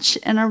much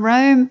in a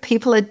room,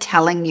 people are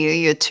telling you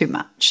you're too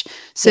much.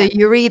 So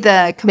you're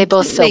either they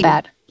both feel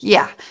bad.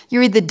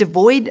 you're either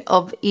devoid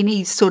of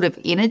any sort of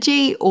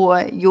energy,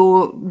 or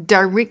you're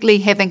directly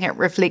having it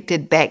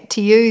reflected back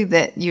to you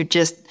that you're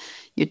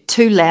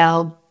too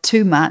loud,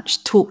 too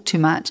much, talk too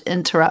much,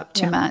 interrupt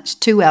too much,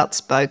 too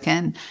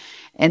outspoken.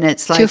 And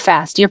it's like too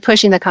fast. You're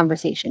pushing the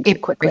conversation too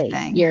quickly.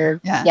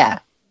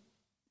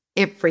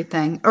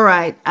 Everything. All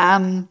right.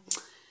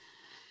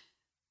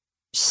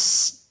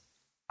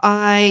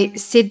 I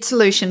said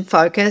solution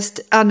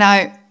focused. Oh,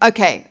 no.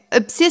 Okay.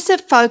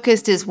 Obsessive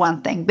focused is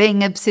one thing, being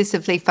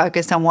obsessively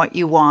focused on what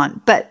you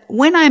want. But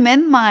when I'm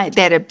in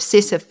that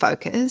obsessive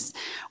focus,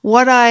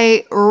 what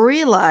I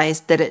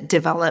realized that it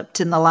developed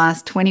in the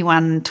last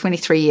 21,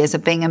 23 years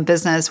of being in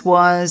business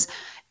was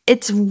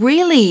it's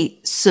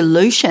really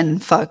solution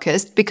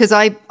focused, because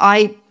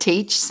I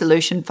teach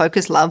solution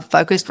focused, love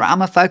focused,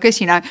 drama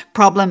focused,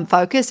 problem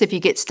focused. If you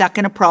get stuck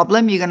in a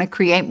problem, you're going to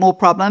create more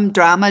problem,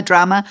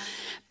 drama.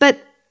 But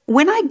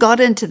when I got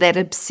into that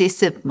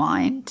obsessive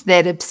mind,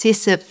 that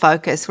obsessive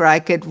focus where I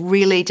could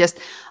really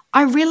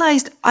I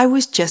realized I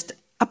was just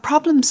a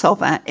problem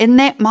solver in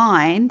that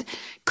mind,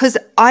 because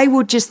I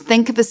would just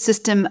think of a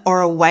system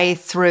or a way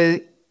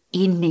through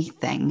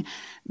anything.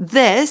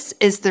 This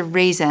is the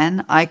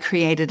reason I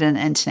created an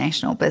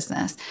international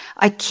business.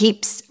 I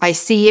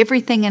see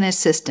everything in a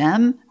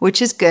system,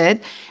 which is good,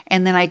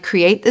 and then I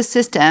create the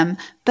system.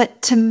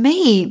 But to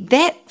me,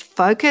 that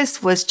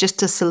focus was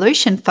just a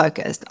solution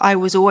focused. I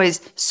was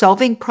always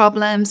solving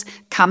problems,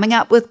 coming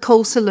up with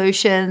cool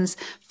solutions,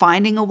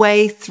 finding a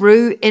way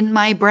through in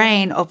my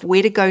brain of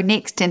where to go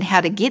next and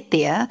how to get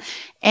there.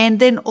 And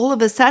then all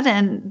of a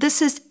sudden,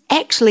 this is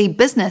actually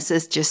business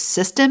is just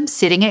systems,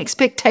 setting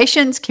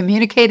expectations,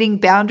 communicating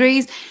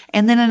boundaries,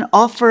 and then an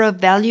offer of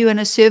value and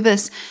a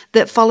service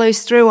that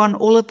follows through on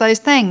all of those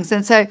things.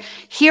 And so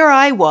here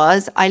I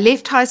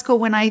left high school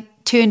when I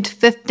turned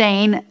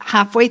 15,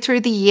 halfway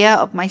through the year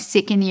of my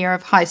second year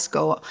of high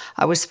school.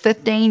 I was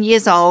 15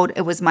 years old.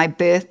 It was my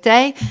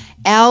birthday.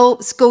 Our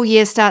school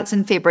year starts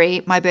in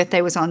February. My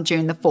birthday was on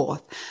June the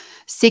 4th.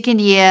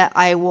 Second year,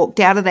 I walked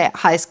out of that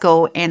high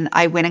school and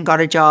I went and got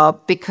a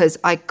job because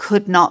I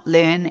could not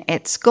learn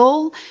at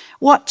school.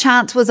 What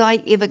chance was I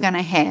ever going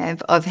to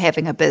have of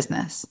having a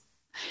business?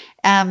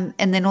 And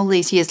then all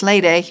these years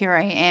later, here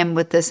I am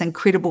with this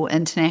incredible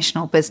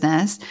international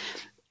business,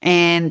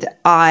 and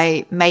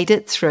I made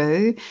it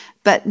through.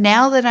 But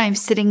now that I'm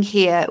sitting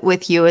here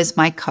with you as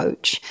my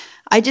coach,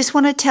 I just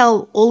want to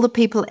tell all the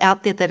people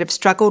out there that have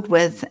struggled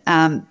with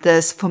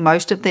this for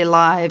most of their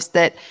lives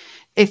that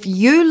if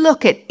you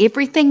look at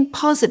everything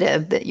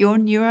positive that your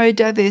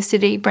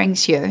neurodiversity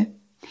brings you,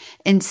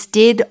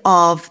 instead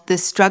of the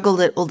struggle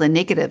that all the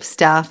negative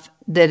stuff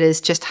that is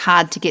just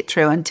hard to get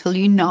through until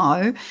you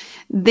know,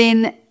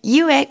 then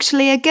you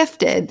actually are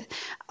gifted.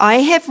 I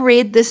have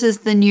read This Is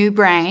the New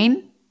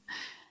Brain,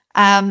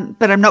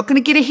 but I'm not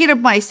going to get ahead of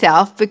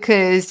myself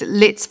because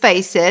let's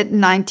face it,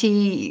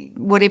 90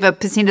 whatever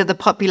percent of the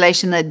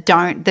population that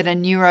are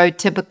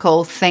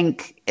neurotypical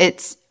think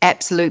it's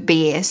absolute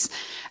BS.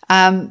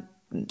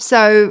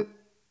 So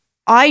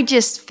I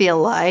just feel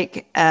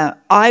like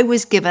I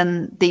was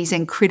given these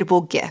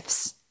incredible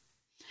gifts,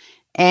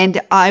 and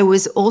I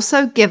was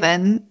also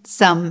given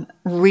some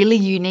really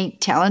unique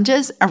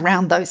challenges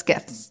around those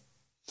gifts.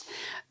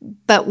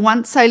 But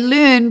once I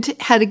learned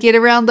how to get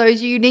around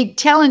those unique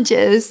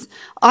challenges,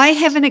 I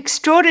have an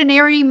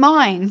extraordinary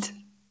mind.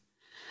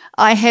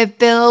 I have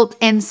built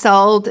and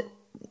sold.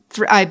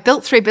 I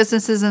built 3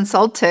 businesses and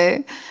sold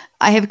 2.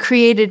 I have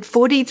created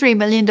 $43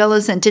 million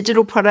in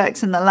digital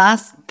products in the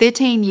last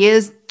 13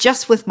 years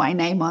just with my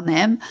name on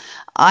them.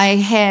 I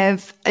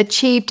have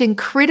achieved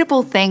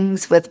incredible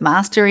things with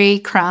mastery,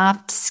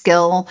 craft,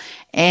 skill,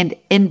 and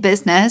in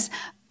business.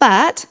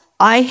 But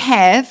I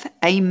have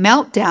a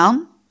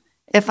meltdown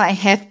if I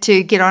have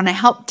to get on a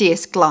help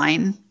desk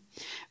line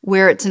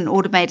where it's an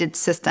automated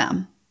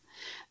system.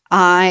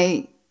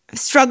 I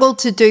struggle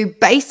to do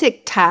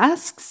basic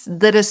tasks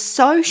that are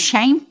so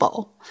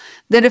shameful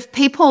that if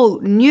people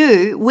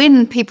knew,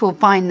 when people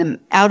find them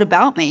out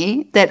about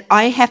me, that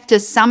I have to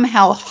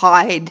somehow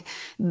hide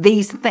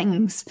these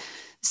things.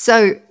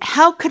 So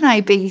how can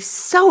I be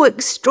so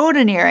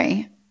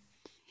extraordinary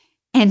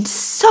and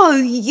so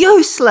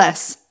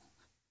useless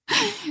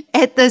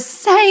at the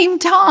same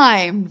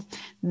time?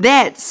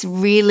 That's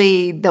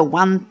really the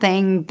one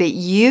thing that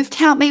you've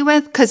helped me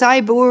with, because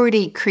I've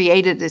already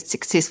created a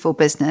successful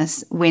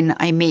business when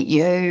I met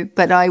you,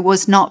 but I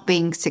was not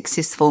being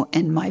successful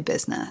in my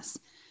business.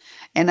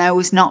 And I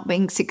was not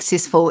being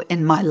successful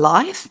in my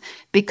life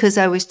because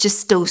I was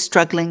just still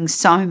struggling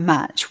so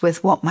much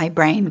with what my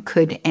brain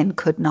could and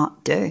could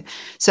not do.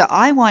 So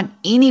I want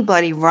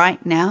anybody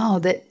right now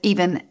that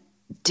even,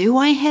 do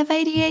I have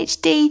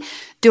ADHD?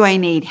 Do I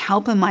need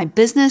help in my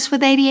business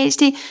with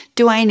ADHD?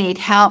 Do I need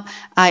help?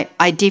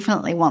 I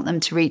definitely want them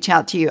to reach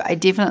out to you. I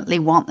definitely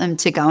want them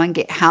to go and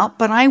get help.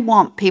 But I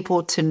want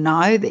people to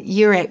know that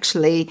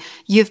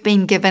you've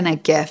been given a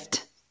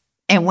gift.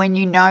 And when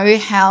you know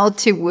how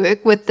to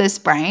work with this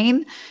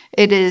brain,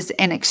 it is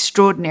an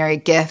extraordinary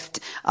gift.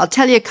 I'll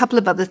tell you a couple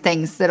of other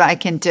things that I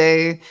can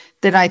do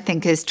that I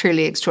think is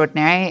truly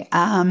extraordinary.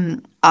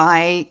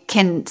 I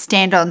can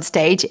stand on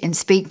stage and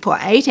speak for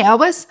 8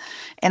 hours,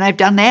 and I've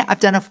done that. I've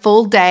done a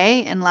full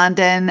day in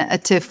London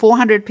to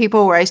 400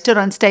 people where I stood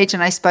on stage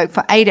and I spoke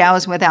for 8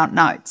 hours without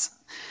notes.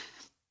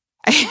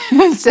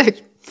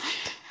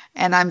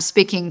 And I'm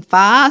speaking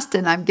fast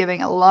and I'm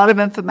giving a lot of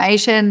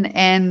information,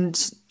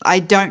 and I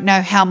don't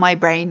know how my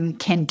brain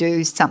can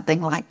do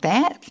something like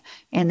that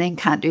and then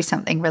can't do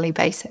something really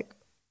basic.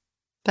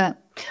 But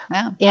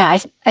wow. Yeah,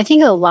 I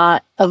think a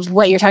lot of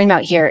what you're talking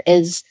about here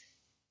is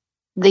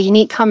the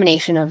unique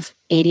combination of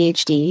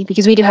ADHD,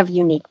 because we do have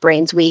unique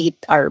brains. We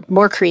are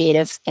more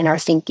creative in our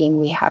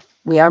thinking.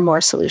 We are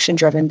more solution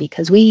driven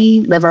because we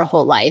live our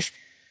whole life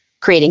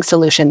creating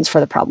solutions for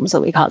the problems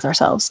that we cause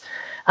ourselves.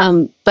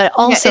 But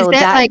also is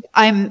that like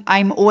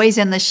I'm always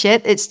in the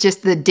shit. It's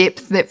just the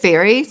depth that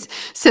varies.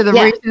 So the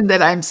reason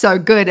that I'm so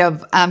good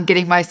of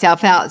getting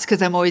myself out is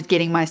because I'm always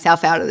getting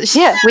myself out of the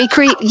shit.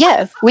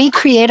 Yeah, we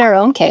create our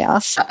own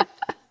chaos.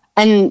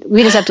 And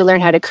we just have to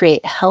learn how to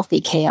create healthy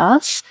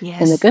chaos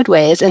in the good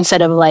ways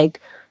instead of like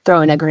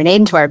throwing a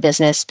grenade into our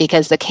business,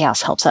 because the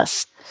chaos helps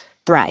us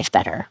thrive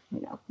better.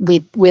 You know,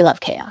 we love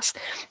chaos.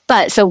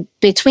 But so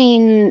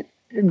between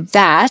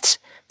that,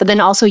 but then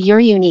also your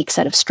unique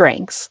set of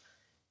strengths,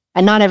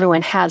 and not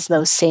everyone has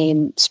those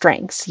same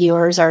strengths.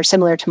 Yours are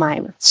similar to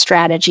mine with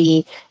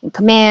strategy and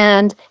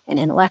command and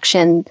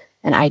intellection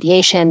and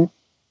ideation.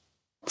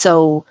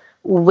 So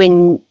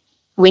when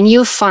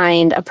you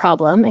find a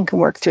problem and can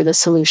work through the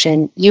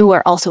solution, you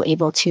are also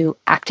able to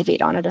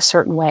activate on it a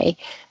certain way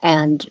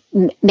and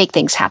make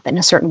things happen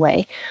a certain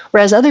way.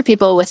 Whereas other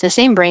people with the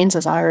same brains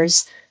as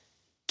ours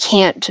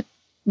can't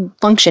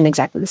function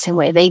exactly the same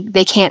way.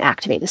 They can't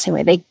activate the same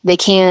way. They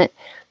can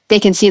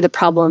see the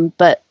problem,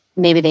 but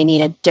maybe they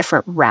need a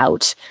different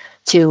route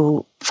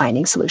to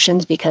finding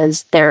solutions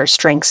because their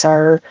strengths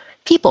are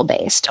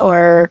people-based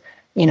or,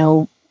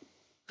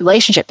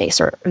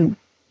 relationship-based or,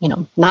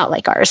 not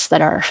like ours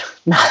that are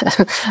not,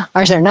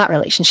 ours are not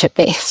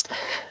relationship-based.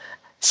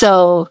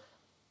 So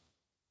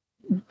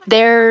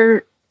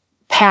their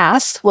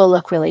paths will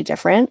look really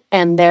different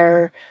and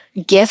their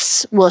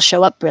gifts will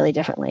show up really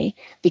differently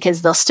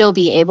because they'll still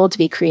be able to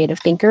be creative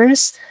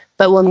thinkers,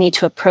 but we'll need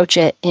to approach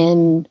it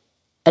in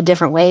a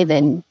different way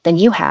than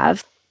you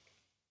have.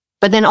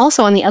 But then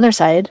also on the other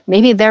side,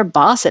 maybe they're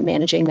boss at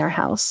managing their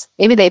house.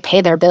 Maybe they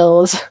pay their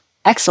bills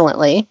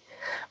excellently,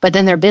 but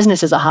then their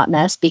business is a hot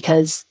mess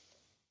because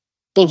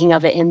thinking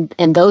of it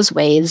in those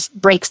ways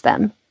breaks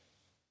them.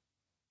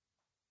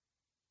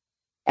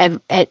 And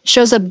it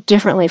shows up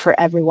differently for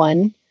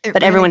everyone,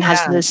 but everyone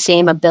has the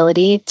same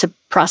ability to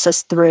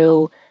process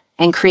through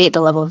and create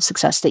the level of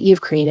success that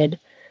you've created.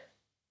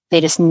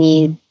 They just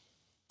need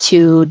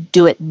to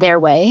do it their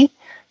way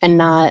and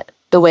not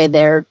the way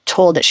they're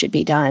told it should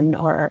be done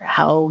or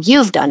how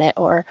you've done it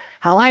or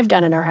how I've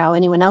done it or how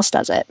anyone else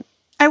does it.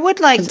 I would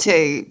like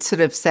to sort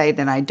of say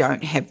that I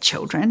don't have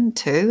children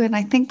too, and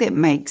I think that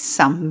makes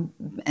some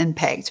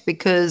impact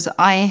because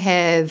I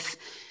have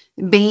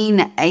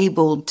been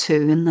able to,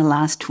 in the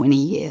last 20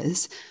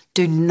 years,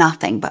 do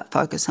nothing but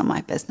focus on my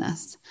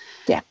business.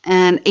 Yeah.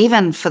 And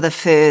even for the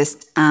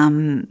first,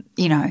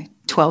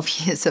 12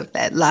 years of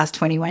that last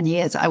 21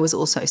 years, I was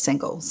also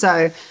single.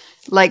 So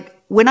like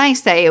when I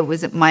say it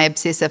was my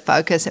obsessive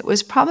focus, it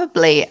was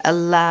probably a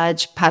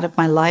large part of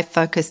my life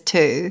focus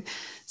too.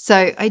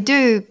 So I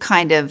do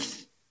kind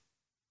of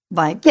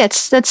like... Yeah,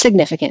 that's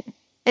significant.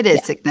 It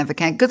is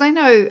significant because I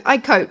know I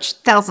coach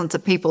thousands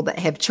of people that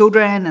have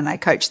children and I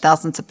coach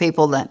thousands of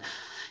people that,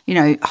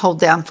 hold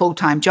down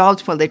full-time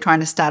jobs while they're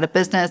trying to start a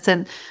business.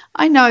 And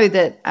I know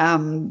that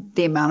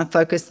the amount of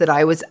focus that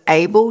I was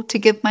able to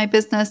give my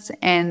business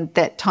and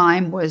that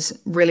time was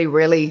really,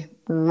 really,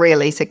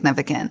 really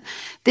significant.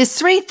 There's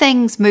 3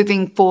 things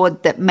moving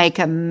forward that make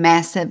a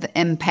massive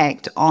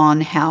impact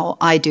on how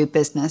I do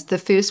business. The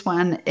first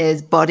one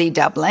is body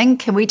doubling.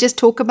 Can we just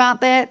talk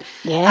about that?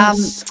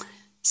 Yes.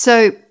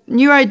 So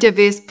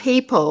neurodiverse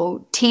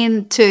people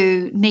tend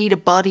to need a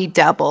body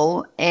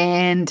double,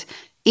 and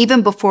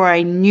even before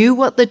I knew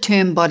what the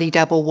term body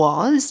double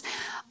was,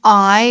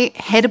 I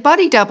had a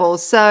body double.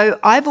 So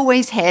I've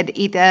always had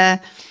either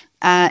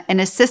an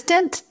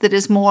assistant that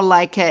is more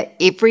like an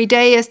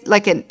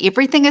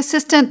everything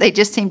assistant. They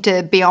just seem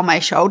to be on my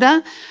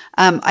shoulder.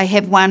 I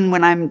have one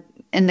when I'm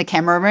in the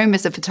camera room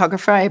as a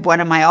photographer. I have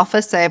one in my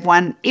office. I have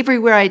one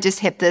everywhere. I just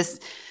have this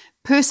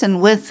person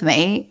with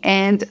me,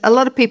 and a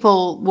lot of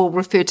people will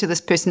refer to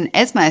this person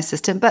as my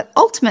assistant, but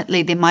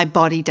ultimately they're my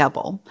body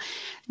double.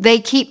 They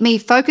keep me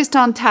focused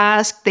on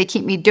task. They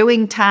keep me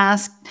doing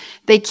tasks.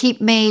 They keep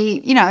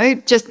me,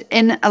 just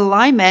in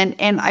alignment,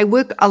 and I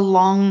work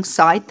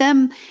alongside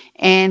them.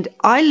 And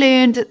I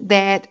learned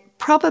that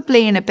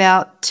probably in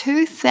about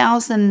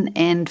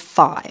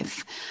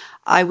 2005.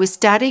 I'd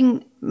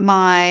started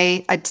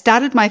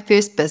my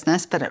first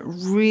business, but it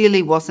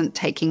really wasn't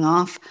taking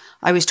off.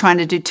 I was trying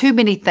to do too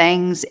many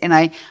things, and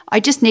I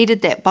just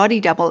needed that body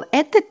double.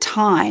 At the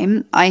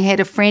time, I had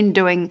a friend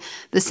doing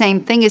the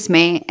same thing as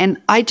me,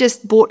 and I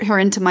just brought her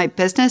into my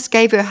business,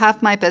 gave her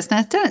half my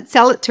business, didn't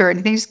sell it to her or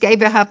anything, just gave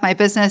her half my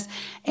business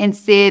and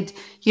said,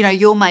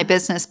 you're my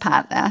business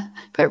partner.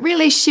 But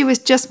really, she was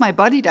just my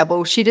body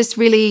double. She just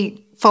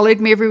really followed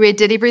me everywhere,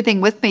 did everything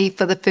with me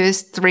for the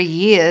first 3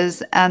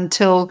 years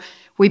until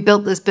we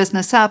built this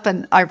business up.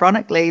 And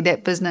ironically,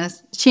 that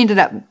business, she ended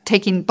up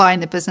buying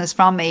the business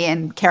from me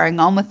and carrying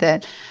on with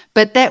it.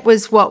 But that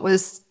was what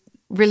was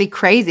really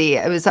crazy.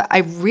 I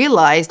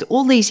realized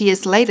all these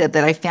years later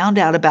that I found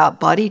out about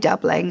body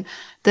doubling,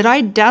 that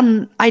I'd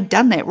done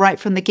that right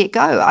from the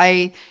get-go.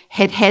 I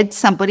had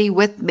somebody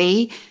with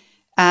me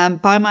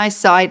by my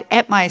side,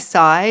 at my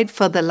side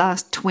for the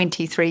last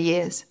 23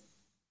 years.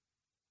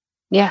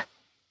 Yeah.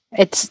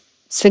 It's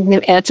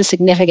a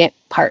significant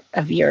part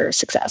of your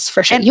success,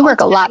 for sure. And you work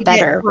a lot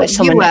better with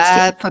someone next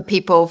to you. For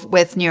people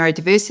with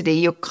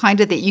neurodiversity, you're kind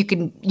of that you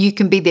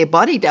can be their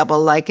body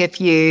double. Like if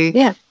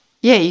you,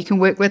 you can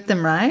work with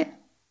them, right?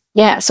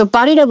 Yeah. So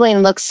body doubling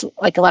looks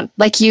like a lot,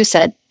 like you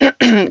said,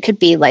 could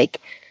be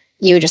like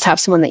you just have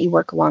someone that you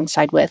work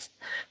alongside with.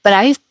 But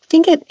I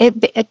think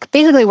it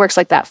basically works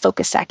like that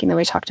focus stacking that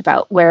we talked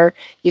about, where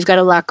you've got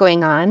a lot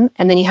going on,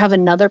 and then you have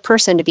another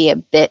person to be a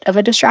bit of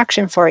a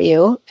distraction for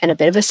you and a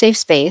bit of a safe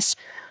space.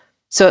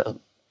 So it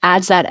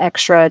adds that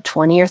extra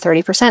 20 or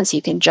 30% so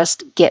you can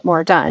just get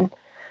more done.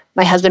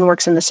 My husband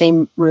works in the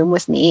same room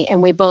with me,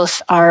 and we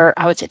both are,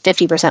 I would say,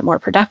 50% more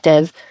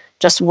productive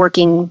just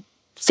working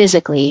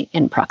physically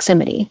in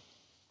proximity.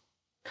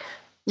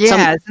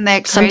 Yeah, isn't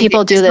that crazy? Some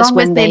people do this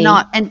when they're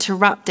not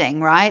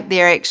interrupting, right?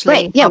 They're actually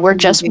right. Yeah, we're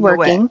just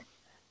working.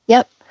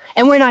 Yep,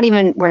 and we're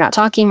not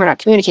talking, we're not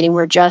communicating.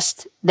 We're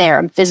just there.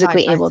 I'm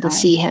physically able to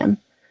see him.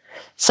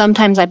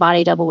 Sometimes I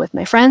body double with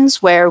my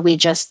friends, where we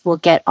just will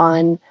get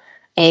on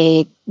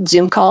a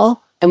Zoom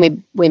call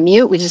and we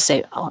mute. We just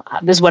say, "Oh,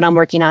 this is what I'm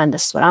working on.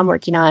 This is what I'm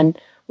working on."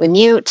 We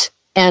mute,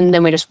 and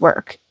then we just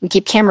work. We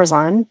keep cameras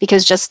on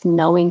because just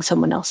knowing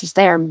someone else is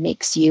there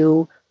makes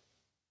you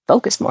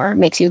focus more,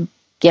 makes you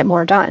get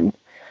more done.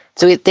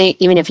 So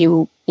even if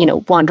you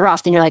wander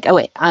off, then you're like, oh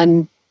wait,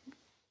 I'm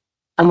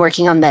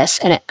working on this,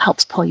 and it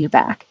helps pull you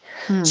back.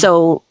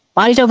 So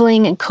body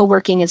doubling and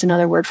co-working is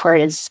another word for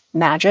it, is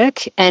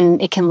magic,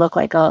 and it can look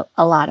like a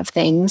lot of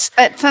things.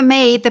 But for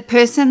me, the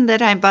person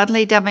that I'm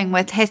body doubling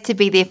with has to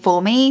be there for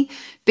me,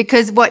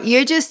 because what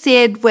you just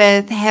said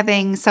with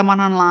having someone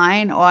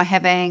online or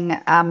having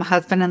a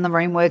husband in the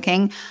room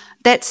working,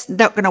 that's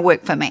not going to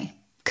work for me.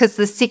 Because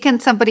the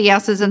second somebody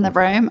else is in the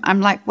room,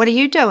 I'm like, what are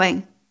you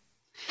doing?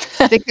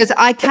 Because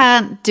I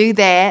can't do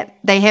that.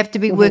 They have to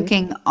be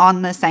working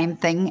on the same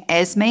thing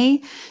as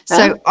me.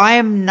 So I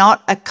am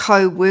not a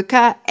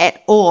co-worker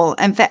at all.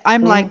 In fact,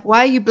 I'm like, why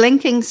are you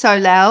blinking so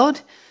loud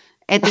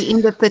at the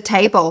end of the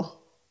table?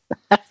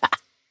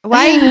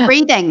 Why are you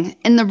breathing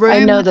in the room?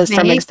 I know this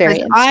from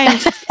experience.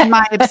 I'm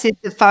my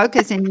obsessive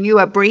focus, and you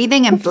are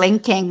breathing and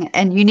blinking,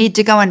 and you need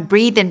to go and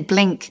breathe and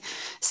blink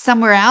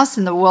somewhere else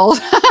in the world.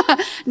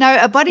 No,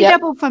 a body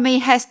double for me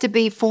has to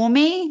be for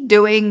me,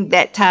 doing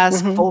that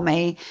task for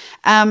me.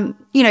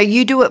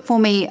 You do it for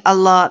me a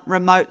lot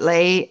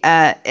remotely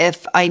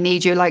if I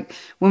need you, like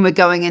when we're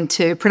going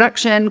into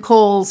production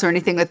calls or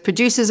anything with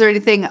producers or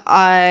anything,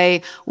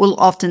 I will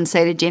often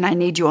say to Jen, I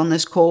need you on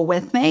this call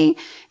with me.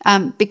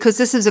 Because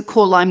this is a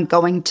call I'm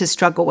going to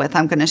struggle with.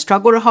 I'm going to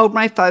struggle to hold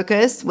my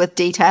focus with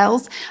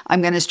details.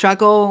 I'm going to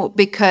struggle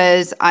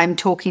because I'm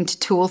talking to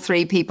 2 or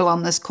 3 people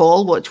on this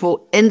call, which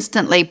will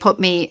instantly put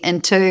me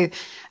into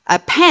a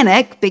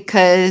panic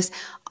because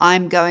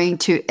I'm going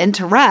to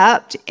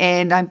interrupt,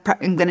 and I'm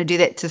going to do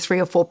that to 3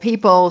 or 4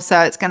 people.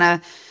 So it's going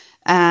to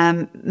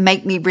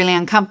make me really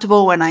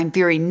uncomfortable, and I'm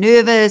very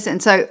nervous.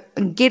 And so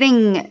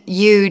getting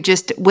you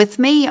just with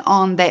me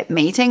on that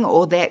meeting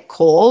or that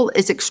call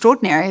is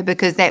extraordinary,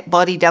 because that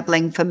body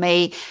doubling for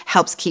me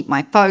helps keep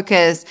my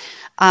focus.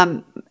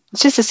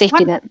 It's just a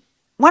safety net.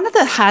 One of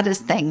the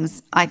hardest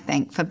things, I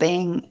think, for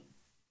being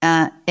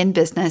in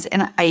business,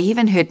 and I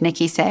even heard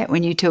Nikki say it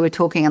when you two were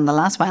talking on the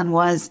last one,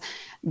 was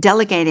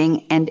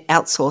delegating and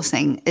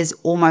outsourcing is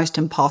almost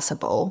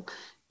impossible.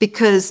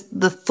 Because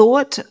the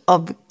thought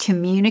of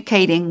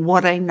communicating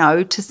what I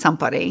know to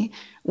somebody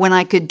when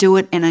I could do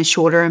it in a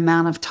shorter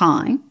amount of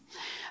time,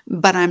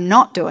 but I'm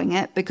not doing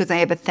it because I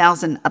have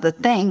 1,000 other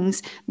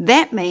things,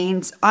 that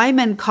means I'm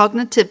in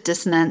cognitive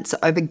dissonance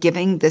over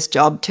giving this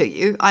job to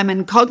you. I'm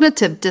in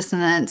cognitive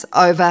dissonance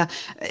over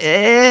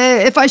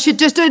if I should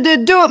just do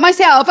it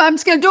myself. I'm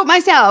just going to do it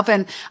myself.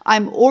 And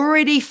I'm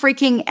already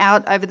freaking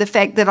out over the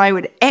fact that I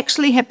would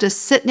actually have to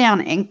sit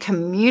down and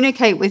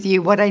communicate with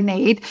you what I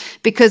need,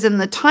 because in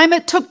the time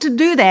it took to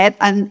do that,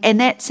 and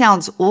that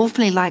sounds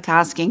awfully like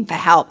asking for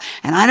help,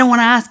 and I don't want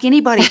to ask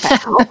anybody for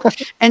help.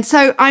 And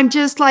so I'm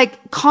just like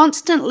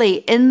constantly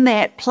in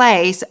that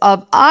place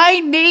of, I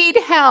need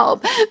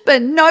help,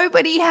 but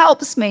nobody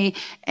helps me.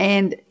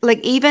 And like,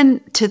 even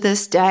to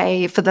this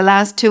day, for the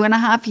last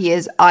 2.5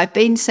 years, I've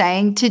been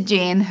saying to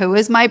Jen, who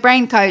is my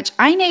brain coach,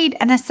 I need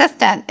an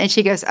assistant. And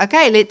she goes,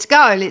 okay, let's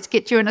go. Let's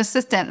get you an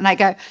assistant. And I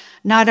go,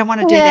 no, I don't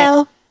want to do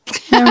that.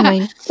 Never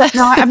mind.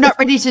 No, I'm not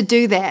ready to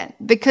do that,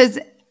 because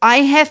I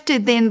have to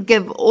then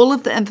give all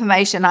of the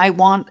information I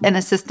want an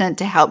assistant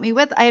to help me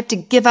with. I have to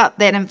give up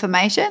that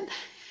information.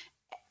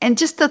 And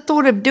just the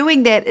thought of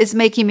doing that is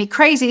making me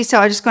crazy. So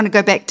I just want to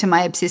go back to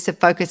my obsessive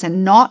focus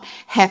and not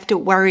have to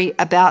worry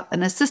about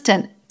an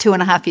assistant.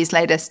 2.5 years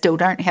later, still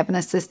don't have an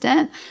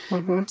assistant.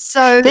 Mm-hmm.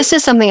 So this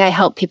is something I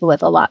help people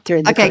with a lot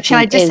through the coaching. Can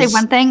I just say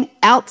one thing?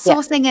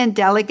 Outsourcing and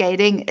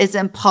delegating is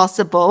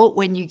impossible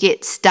when you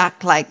get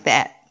stuck like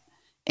that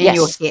in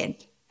your head.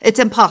 It's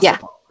impossible. Yeah.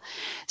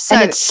 So,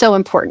 and it's so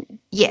important.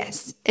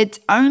 Yes. It's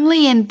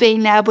only in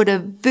being able to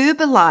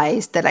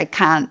verbalize that I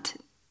can't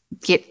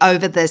get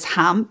over this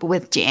hump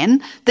with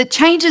Jen that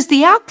changes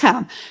the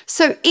outcome.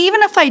 So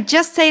even if I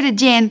just say to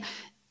Jen,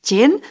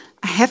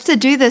 I have to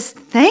do this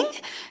thing.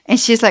 And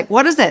she's like,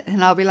 what is it?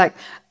 And I'll be like,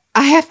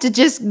 I have to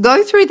just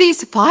go through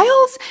these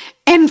files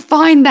and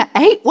find the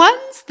 8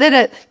 ones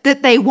that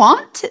they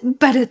want,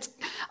 but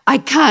I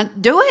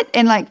can't do it.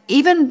 And like,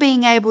 even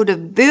being able to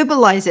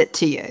verbalize it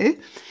to you,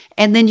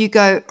 and then you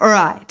go, all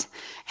right,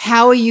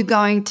 how are you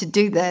going to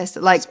do this?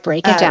 Like, let's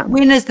break it down.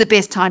 When is the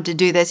best time to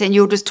do this? And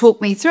you'll just talk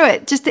me through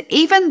it.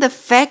 Even the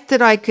fact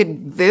that I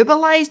could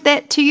verbalize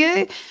that to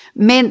you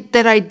meant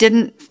that I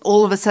didn't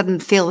all of a sudden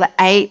feel the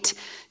 8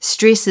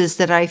 stresses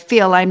that I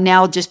feel. I'm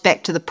now just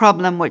back to the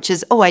problem, which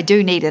is, I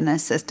do need an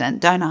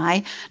assistant, don't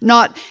I?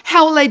 Not,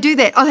 how will I do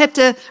that? I'll have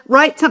to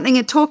write something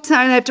and talk to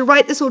someone, and I have to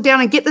write this all down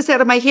and get this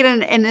out of my head.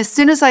 And as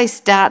soon as I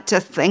start to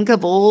think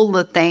of all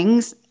the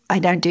things, I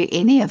don't do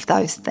any of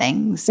those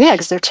things. Yeah,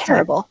 because they're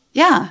terrible.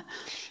 Yeah.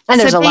 And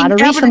there's a lot of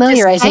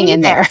refamiliarizing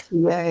in there.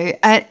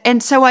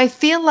 And so I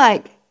feel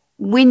like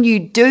when you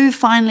do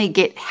finally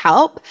get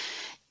help,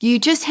 you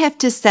just have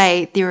to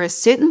say, there are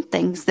certain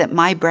things that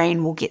my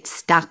brain will get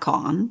stuck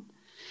on,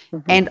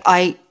 and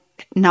I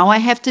know I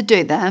have to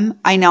do them.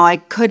 I know I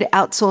could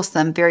outsource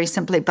them very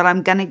simply, but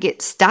I'm going to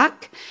get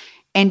stuck.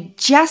 And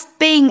just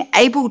being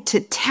able to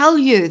tell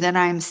you that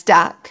I'm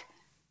stuck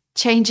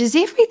changes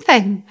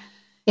everything.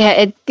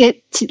 Yeah,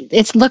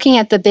 it's looking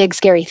at the big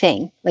scary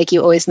thing, like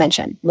you always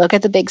mention. Look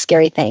at the big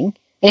scary thing.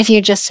 And if you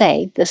just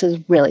say, this is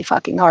really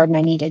fucking hard and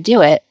I need to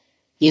do it,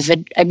 you've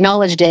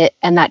acknowledged it,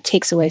 and that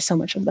takes away so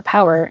much of the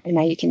power, and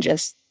now you can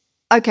just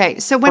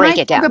so when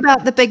I talk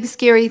about the big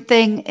scary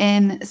thing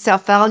in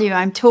self-value,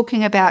 I'm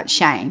talking about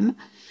shame.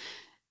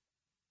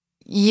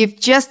 You've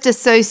just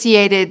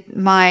associated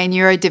my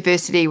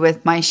neurodiversity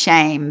with my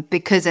shame,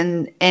 because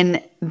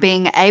in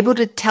being able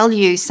to tell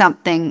you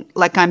something,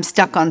 like I'm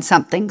stuck on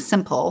something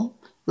simple,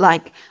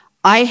 like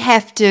I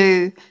have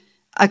to,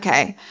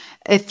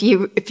 if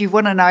you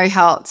want to know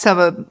how some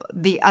of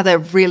the other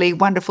really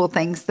wonderful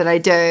things that I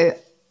do,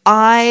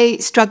 I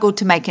struggle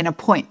to make an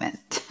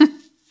appointment.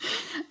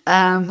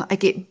 I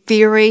get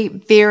very,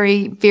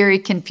 very, very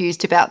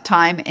confused about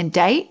time and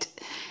date.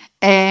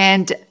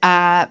 And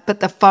but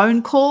the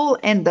phone call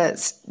and the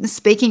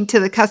speaking to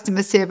the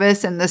customer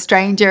service and the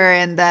stranger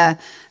and the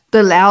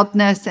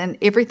loudness and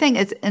everything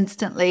is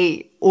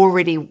instantly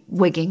already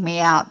wigging me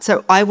out.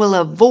 So I will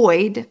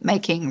avoid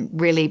making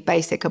really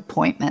basic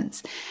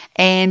appointments.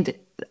 And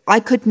I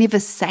could never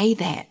say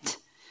that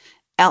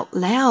out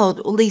loud,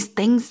 all these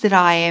things that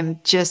I am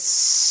just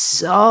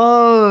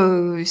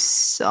so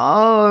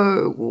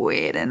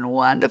weird and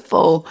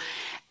wonderful.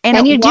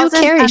 And you do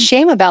carry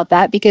shame about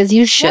that, because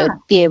you should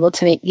be able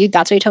to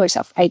that's what you tell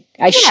yourself.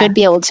 I should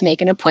be able to make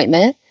an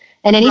appointment.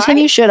 And anytime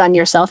you should on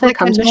yourself, it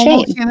comes with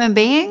shame. Human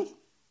being.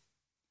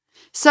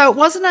 So it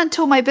wasn't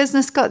until my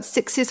business got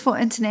successful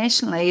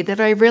internationally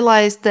that I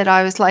realized that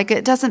I was like,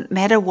 it doesn't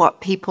matter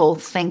what people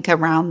think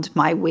around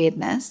my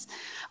weirdness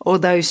or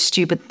those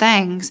stupid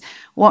things.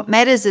 What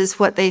matters is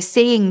what they're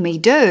seeing me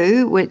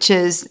do, which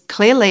is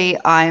clearly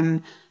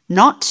I'm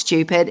not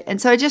stupid.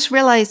 And so I just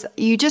realized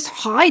you just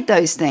hide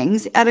those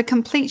things out of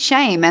complete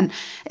shame. And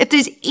if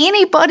there's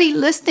anybody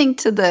listening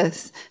to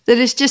this that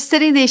is just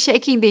sitting there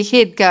shaking their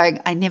head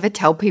going, I never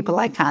tell people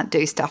I can't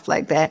do stuff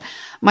like that.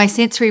 My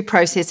sensory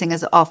processing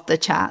is off the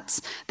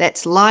charts.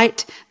 That's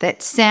light,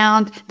 that's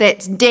sound,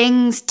 that's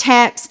dings,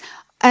 taps.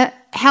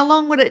 How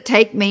long would it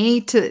take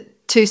me to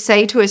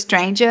say to a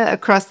stranger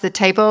across the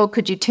table,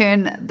 could you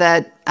turn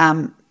the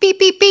beep,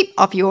 beep, beep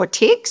of your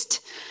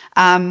text?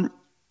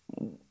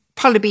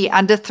 Probably be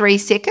under 3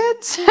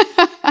 seconds.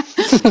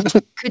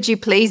 Could you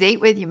please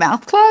eat with your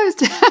mouth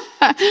closed?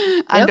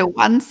 Under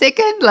 1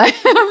 second. Like,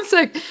 I was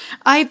like,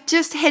 I've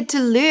just had to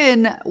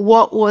learn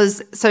what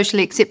was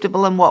socially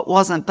acceptable and what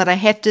wasn't. But I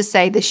have to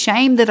say, the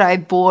shame that I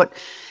brought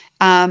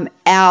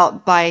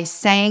out by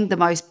saying the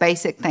most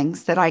basic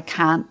things that I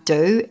can't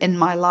do in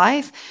my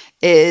life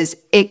is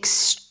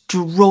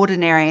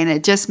extraordinary. And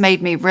it just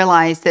made me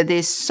realize that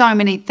there's so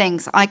many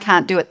things I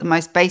can't do at the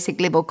most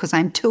basic level because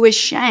I'm too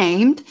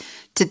ashamed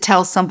to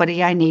tell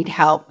somebody I need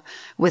help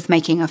with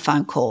making a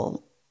phone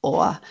call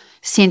or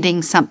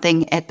sending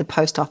something at the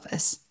post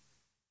office?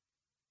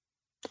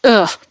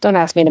 Ugh, don't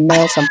ask me to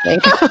mail something.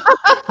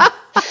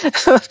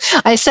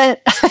 I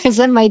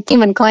sent my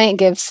team and client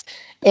gifts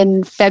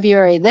in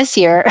February this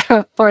year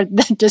for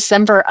the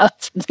December of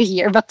the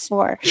year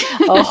before.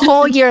 A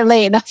whole year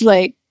late. I was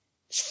like,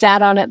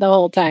 sat on it the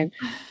whole time.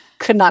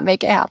 Could not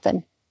make it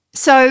happen.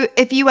 So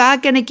if you are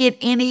going to get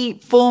any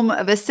form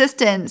of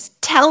assistance,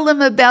 tell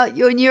them about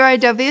your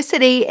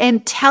neurodiversity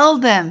and tell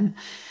them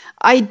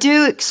I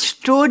do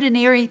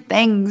extraordinary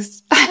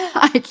things.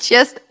 I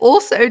just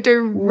also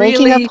do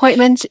really... Making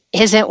appointments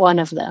isn't one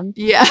of them.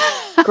 Yeah.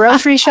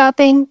 Grocery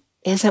shopping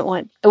isn't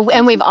one.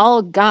 And we've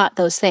all got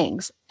those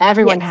things.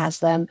 Everyone has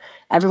them.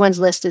 Everyone's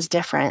list is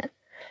different.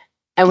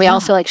 And we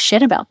all feel like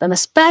shit about them,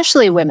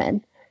 especially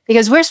women,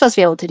 because we're supposed to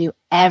be able to do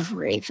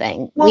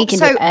everything. Well, we can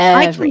do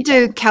everything. I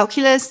can do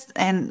calculus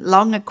and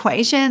long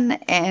equation,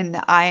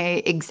 and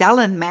I excel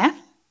in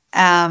math,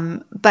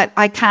 but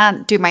I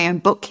can't do my own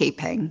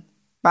bookkeeping.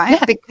 Right?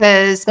 Yeah,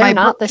 because my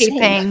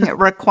bookkeeping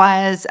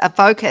requires a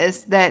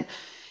focus that,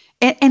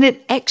 and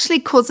it actually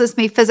causes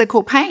me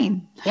physical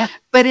pain. Yeah.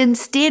 But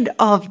instead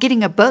of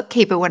getting a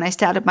bookkeeper when I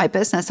started my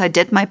business, I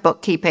did my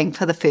bookkeeping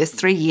for the first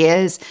 3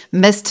 years,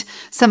 missed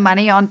some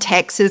money on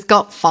taxes,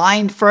 got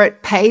fined for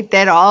it, paid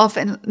that off,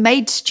 and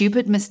made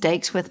stupid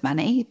mistakes with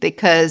money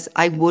because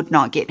I would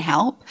not get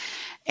help.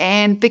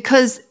 And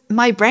because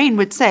my brain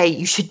would say,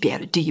 you should be able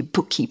to do your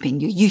bookkeeping.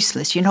 You're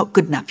useless. You're not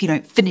good enough. You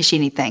don't finish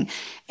anything.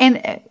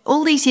 And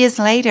all these years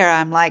later,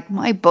 I'm like,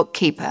 my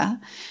bookkeeper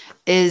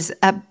is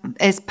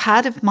as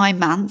part of my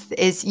month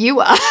as you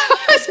are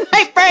as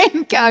my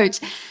brain coach,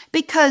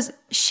 because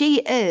she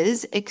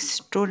is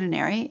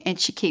extraordinary and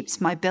she keeps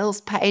my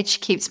bills paid.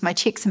 She keeps my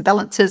checks and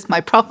balances, my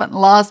profit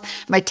and loss,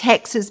 my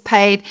taxes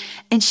paid,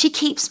 and she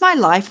keeps my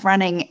life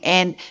running.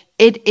 And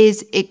it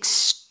is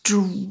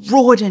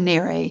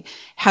extraordinary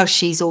how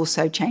she's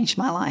also changed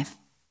my life.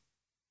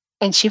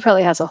 And she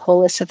probably has a whole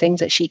list of things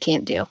that she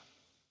can't do.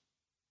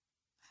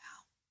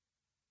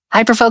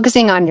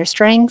 Hyper-focusing on your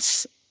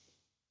strengths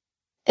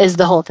is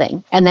the whole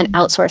thing. And then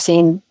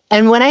outsourcing.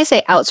 And when I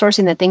say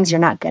outsourcing the things you're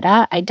not good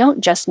at, I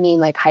don't just mean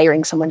like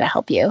hiring someone to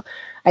help you.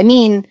 I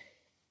mean,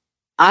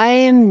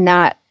 I'm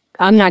not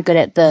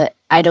good at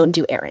I don't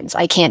do errands.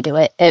 I can't do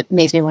it. It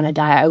makes me want to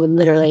die. I would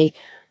literally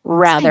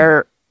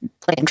rather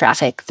plan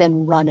traffic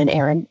than run an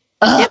errand.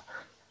 Ugh, yep.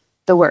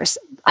 The worst.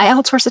 I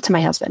outsource it to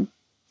my husband.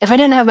 If I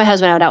didn't have my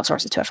husband, I would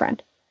outsource it to a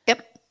friend.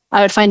 Yep.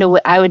 I would find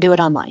I would do it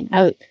online.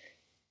 I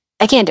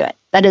can't do it.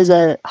 That is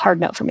a hard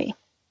no for me.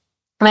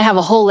 And I have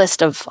a whole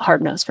list of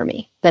hard no's for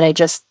me that I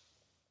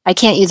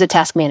can't use a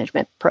task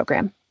management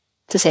program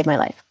to save my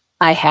life.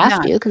 I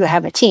have to because I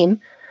have a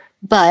team,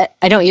 but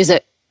I don't use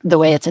it the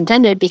way it's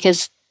intended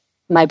because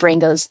my brain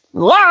goes,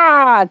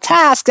 wah,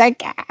 tasks, I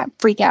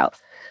freak out.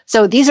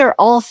 So these are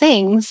all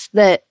things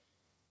that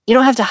you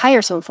don't have to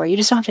hire someone for. You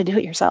just don't have to do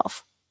it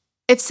yourself.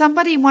 If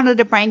somebody wanted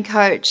a brain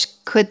coach,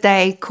 could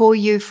they call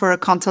you for a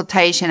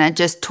consultation and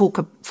just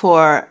book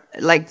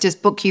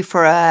you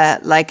for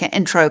an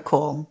intro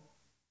call?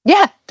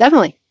 Yeah,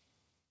 definitely.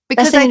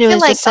 Because I feel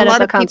like a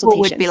lot of people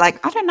would be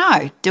like, I don't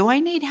know, do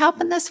I need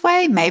help in this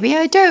way? Maybe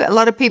I do. A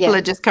lot of people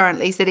are just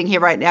currently sitting here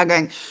right now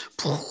going,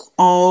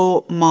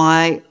 oh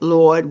my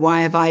Lord,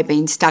 why have I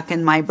been stuck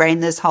in my brain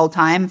this whole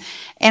time?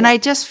 And I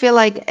just feel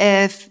like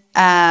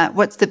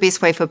what's the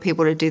best way for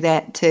people to do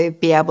that, to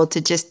be able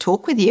to just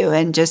talk with you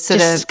and just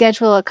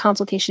schedule a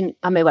consultation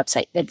on my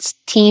website. It's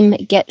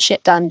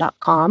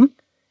teamgetshitdone.com.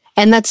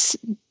 And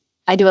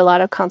I do a lot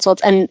of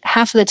consults, and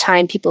half of the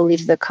time people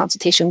leave the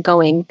consultation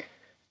going,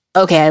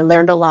 okay, I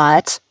learned a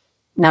lot.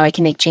 Now I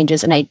can make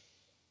changes, and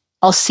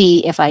I'll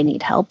see if I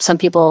need help. Some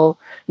people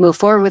move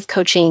forward with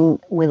coaching.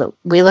 We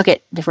look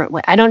at different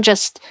ways.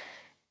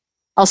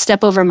 I'll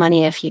step over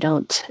money if you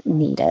don't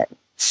need it.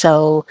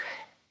 So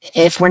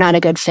if we're not a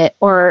good fit,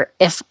 or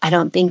if I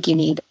don't think you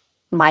need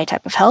my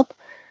type of help,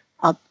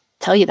 I'll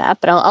tell you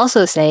that. But I'll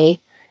also say,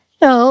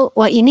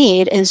 what you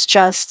need is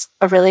just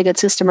a really good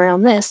system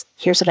around this.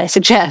 Here's what I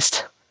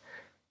suggest.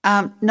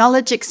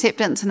 Knowledge,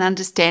 acceptance, and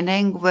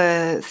understanding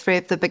were 3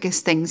 of the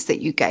biggest things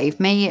that you gave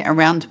me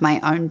around my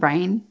own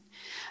brain.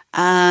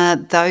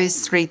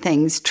 Those 3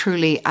 things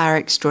truly are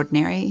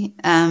extraordinary.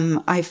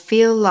 I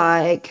feel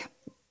like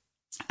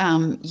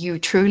you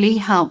truly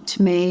helped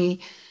me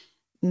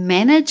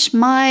manage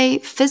my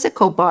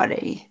physical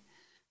body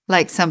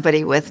like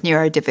somebody with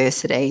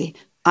neurodiversity.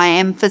 I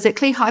am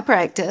physically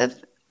hyperactive.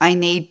 I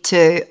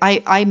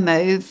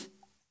move.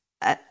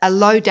 A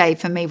low day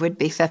for me would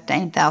be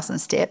 15,000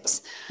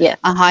 steps. Yeah.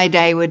 A high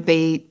day would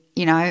be,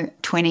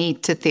 20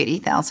 to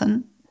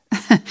 30,000.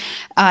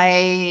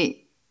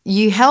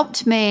 You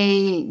helped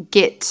me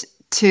get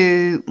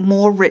to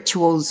more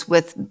rituals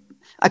with,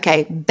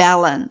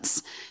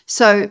 balance.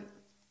 So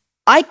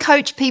I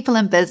coach people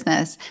in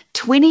business.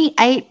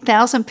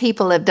 28,000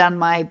 people have done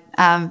my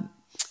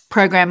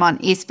program on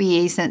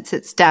SBE since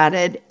it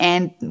started.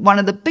 And one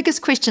of the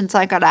biggest questions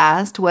I got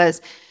asked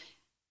was,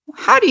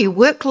 how do you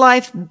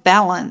work-life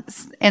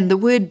balance? And the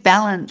word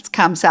balance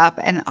comes up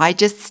and I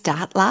just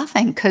start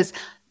laughing because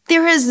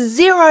there is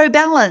zero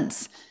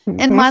balance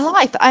in my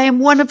life. I am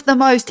one of the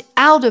most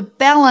out of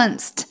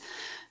balanced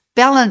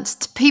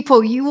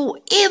people you will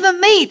ever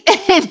meet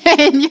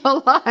in your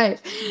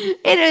life.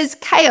 It is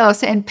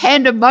chaos and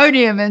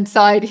pandemonium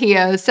inside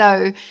here.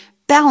 So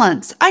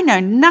balance, I know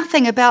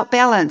nothing about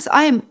balance.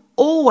 I am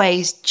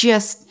always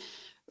just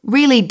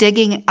really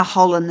digging a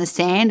hole in the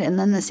sand and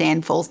then the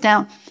sand falls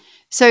down.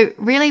 So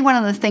really one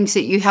of the things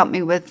that you helped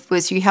me with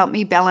was you helped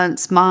me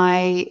balance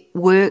my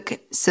work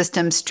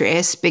system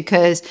stress,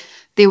 because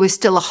there was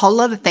still a whole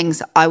lot of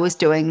things I was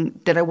doing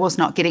that I was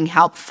not getting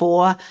help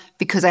for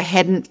because I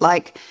hadn't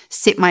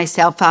set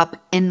myself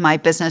up in my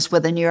business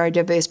with a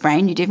neurodiverse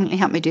brain. You definitely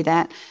helped me do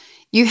that.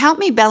 You helped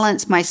me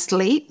balance my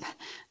sleep.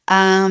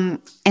 And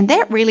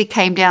that really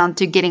came down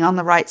to getting on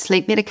the right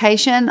sleep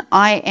medication.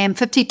 I am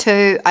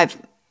 52.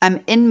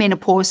 I'm in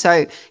menopause,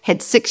 so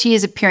had 6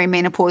 years of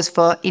perimenopause.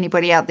 For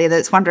anybody out there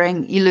that's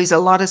wondering, you lose a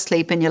lot of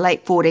sleep in your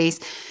late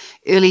 40s,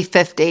 early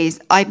 50s.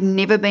 I've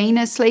never been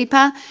a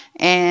sleeper,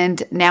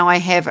 and now I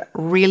have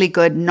really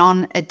good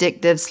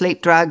non-addictive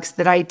sleep drugs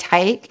that I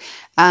take.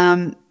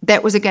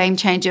 That was a game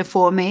changer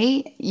for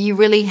me. You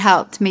really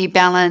helped me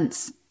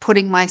balance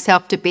putting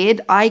myself to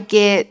bed. I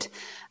get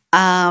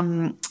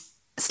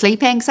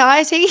sleep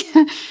anxiety.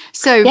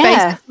 So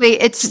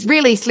basically it's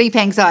really sleep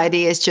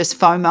anxiety is just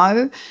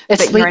FOMO,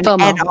 but you're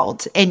an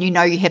adult and you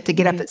have to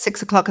get up at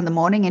 6 o'clock in the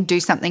morning and do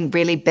something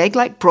really big,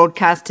 like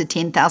broadcast to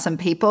 10,000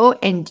 people,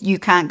 and you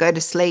can't go to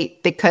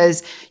sleep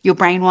because your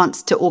brain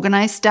wants to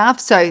organize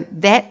stuff. So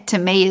that to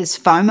me is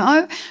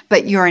FOMO,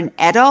 but you're an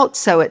adult,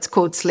 so it's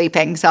called sleep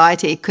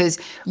anxiety because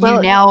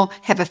you now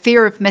have a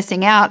fear of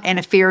missing out and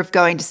a fear of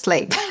going to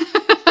sleep.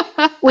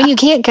 When you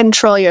can't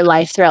control your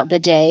life throughout the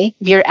day,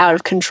 you're out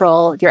of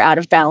control, you're out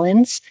of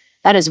balance.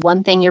 That is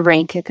one thing your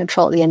brain can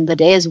control at the end of the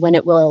day, is when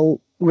it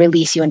will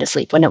release you into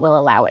sleep, when it will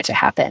allow it to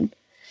happen.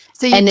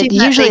 So and it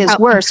usually is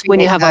worse when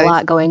you have a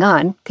lot going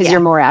on because you're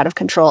more out of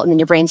control. And then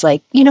your brain's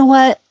like, you know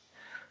what?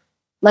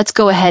 Let's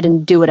go ahead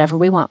and do whatever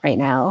we want right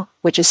now,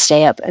 which is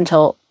stay up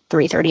until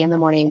 3:30 in the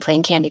morning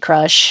playing Candy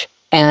Crush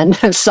and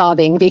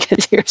sobbing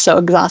because you're so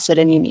exhausted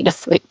and you need to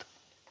sleep.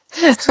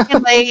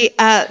 Secondly,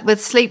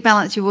 with sleep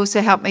balance, you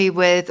also help me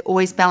with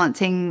always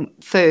balancing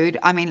food.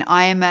 I mean,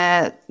 I'm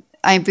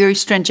very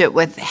stringent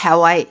with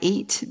how I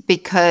eat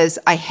because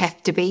I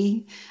have to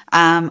be.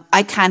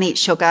 I can't eat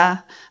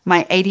sugar.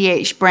 My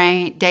ADHD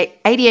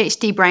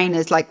brain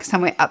is like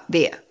somewhere up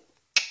there,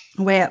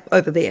 way up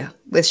over there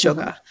with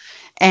sugar.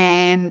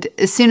 And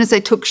as soon as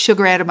I took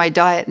sugar out of my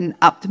diet and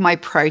upped my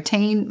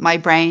protein, my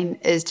brain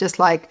is just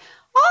like,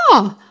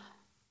 oh,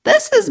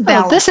 this is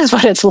balanced. This is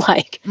what it's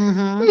like.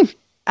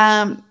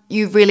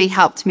 You really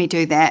helped me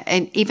do that.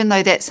 And even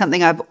though that's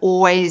something I've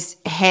always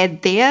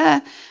had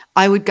there,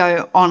 I would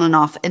go on and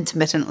off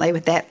intermittently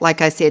with that.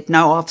 Like I said,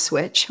 no off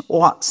switch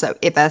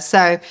whatsoever.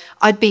 So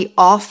I'd be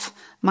off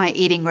my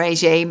eating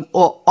regime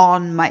or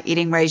on my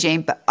eating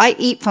regime, but I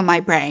eat for my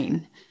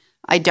brain.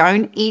 I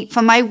don't eat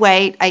for my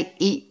weight. I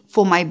eat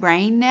for my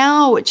brain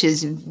now, which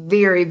is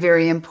very,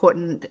 very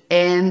important.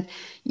 And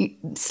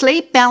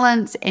sleep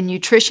balance and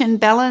nutrition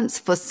balance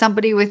for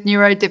somebody with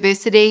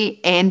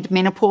neurodiversity and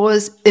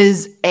menopause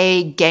is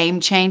a game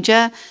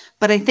changer.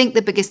 But I think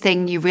the biggest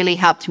thing you really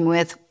helped me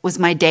with was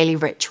my daily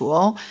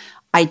ritual.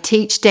 I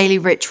teach daily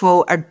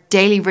ritual, a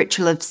daily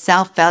ritual of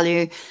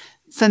self-value.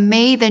 For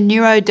me, the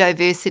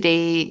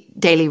neurodiversity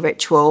daily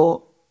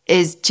ritual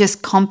is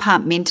just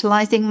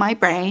compartmentalizing my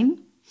brain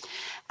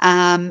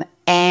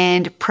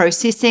and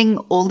processing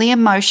all the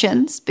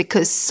emotions,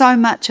 because so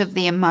much of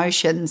the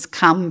emotions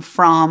come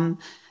from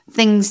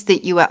things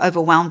that you are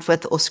overwhelmed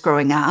with or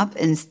screwing up,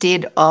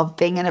 instead of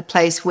being in a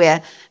place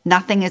where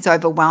nothing is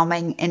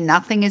overwhelming and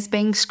nothing is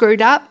being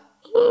screwed up.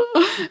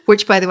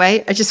 Which, by the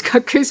way, I just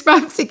got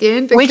goosebumps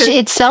again. Which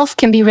itself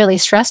can be really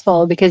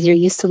stressful because you're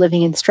used to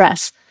living in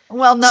stress.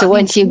 Well, no. So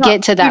once you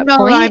get to that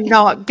point, I'm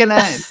not gonna.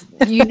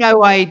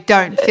 I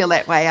don't feel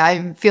that way.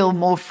 I feel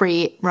more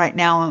free right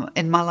now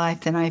in my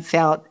life than I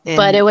felt.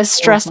 But it was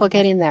stressful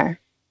getting there.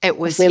 It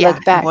was. If we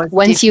look back,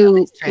 once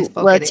you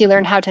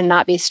learn how to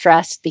not be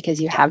stressed because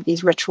you have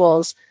these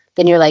rituals,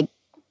 then you're like,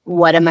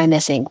 what am I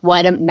missing?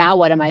 What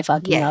am I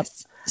fucking up?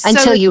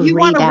 Until you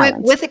want to work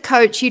with a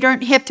coach, you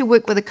don't have to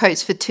work with a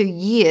coach for 2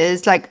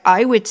 years. Like,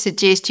 I would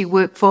suggest you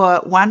work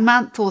for 1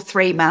 month or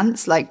 3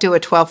 months, like do a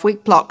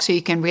 12-week block so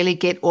you can really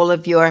get all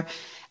of your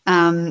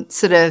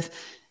sort of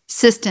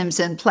systems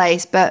in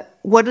place. But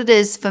what it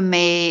is for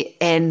me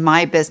and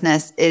my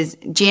business is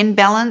Jen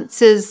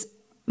balances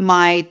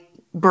my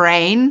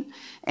brain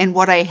and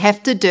what I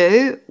have to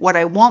do, what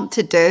I want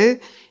to do,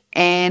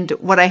 and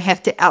what I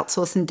have to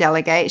outsource and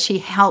delegate. She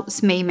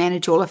helps me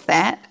manage all of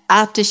that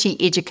after she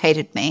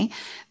educated me.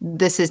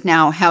 This is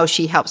now how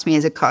she helps me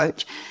as a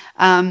coach.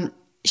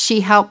 She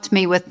helped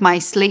me with my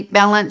sleep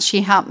balance. She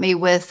helped me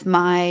with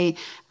my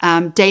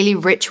daily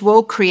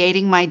ritual,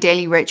 creating my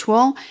daily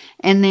ritual.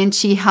 And then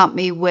she helped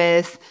me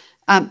with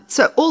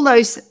So all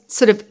those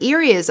sort of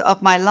areas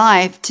of my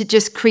life to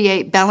just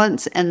create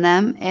balance in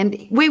them.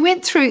 And we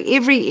went through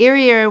every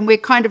area and we're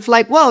kind of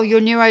like, well,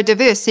 you're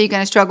neurodiverse, so you're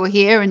going to struggle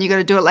here and you're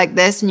going to do it like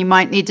this and you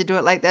might need to do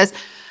it like this.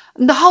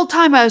 And the whole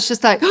time I was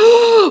just like,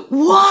 oh,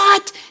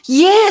 what?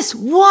 Yes,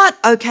 what?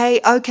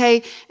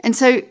 Okay. And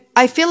so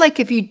I feel like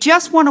if you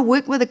just want to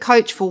work with a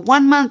coach for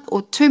 1 month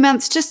or 2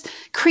 months, just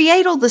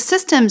create all the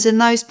systems in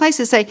those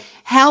places. Say,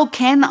 how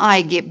can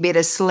I get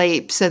better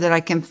sleep so that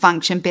I can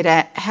function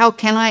better? How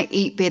can I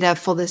eat better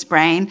for this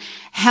brain?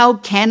 How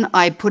can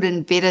I put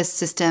in better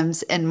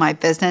systems in my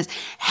business?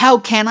 How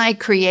can I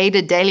create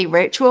a daily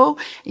ritual?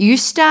 You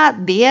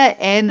start there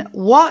and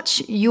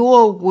watch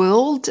your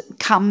world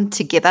come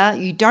together.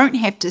 You don't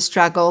have to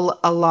struggle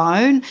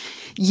alone.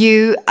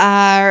 You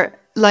are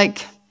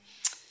like...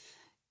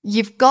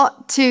 You've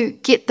got to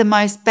get the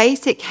most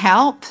basic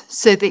help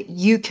so that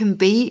you can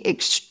be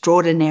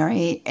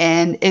extraordinary.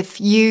 And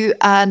if you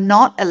are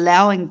not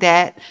allowing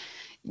that,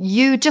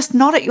 you're just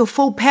not at your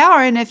full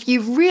power. And if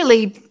you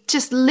really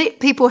just let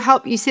people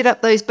help you set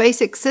up those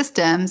basic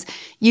systems,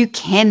 you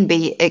can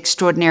be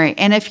extraordinary.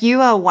 And if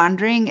you are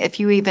wondering if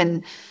you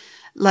even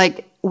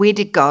like where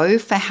to go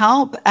for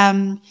help,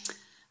 I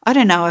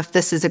don't know if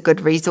this is a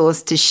good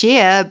resource to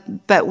share,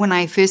 but when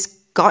I first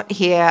got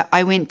here,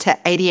 I went to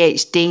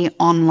ADHD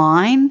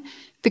online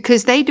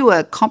because they do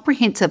a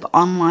comprehensive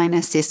online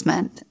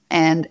assessment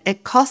and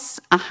it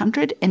costs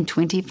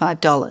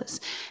 $125.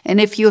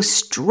 And if you're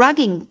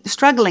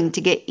struggling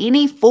to get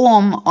any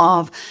form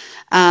of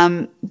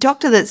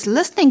doctor that's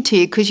listening to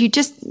you because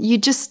you're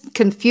just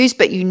confused,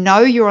 but you know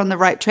you're on the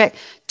right track,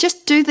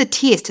 just do the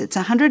test. It's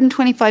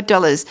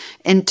 $125.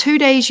 In 2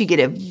 days, you get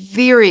a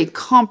very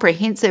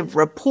comprehensive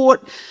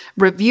report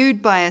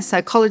reviewed by a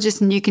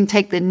psychologist, and you can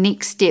take the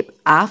next step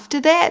after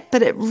that.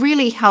 But it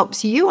really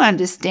helps you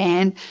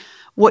understand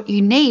what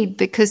you need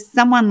because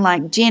someone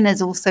like Jen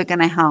is also going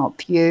to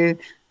help you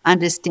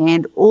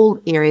understand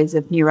all areas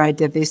of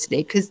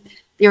neurodiversity because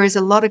there is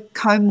a lot of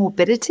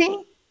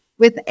comorbidity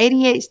with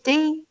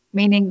ADHD,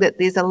 meaning that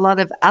there's a lot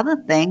of other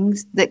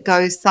things that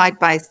go side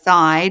by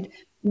side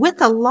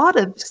with a lot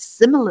of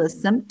similar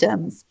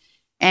symptoms.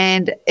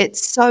 And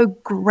it's so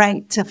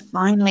great to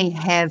finally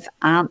have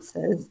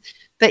answers.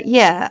 But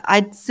yeah,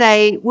 I'd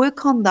say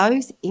work on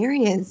those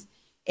areas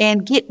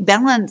and get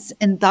balance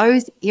in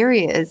those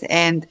areas.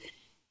 And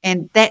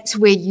that's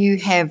where you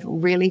have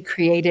really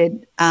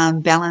created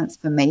balance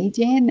for me,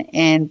 Jen.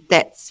 And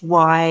that's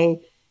why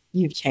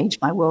you've changed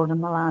my world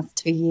in the last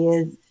 2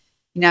 years.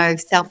 You know,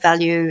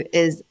 self-value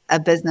is a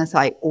business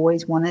I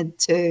always wanted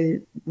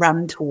to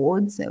run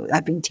towards.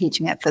 I've been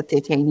teaching it for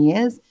 13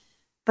 years.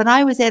 But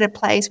I was at a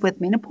place with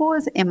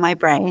menopause in my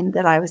brain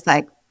that I was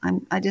like,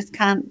 I just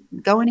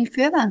can't go any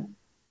further.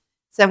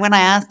 So when I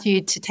asked you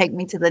to take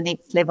me to the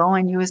next level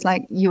and you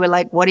were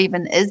like, what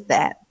even is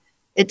that?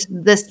 It's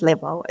this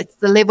level. It's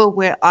the level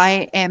where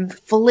I am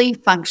fully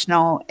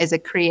functional as a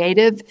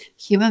creative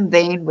human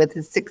being with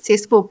a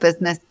successful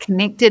business,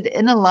 connected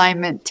in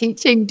alignment,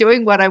 teaching,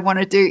 doing what I want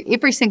to do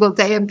every single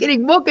day. I'm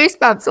getting more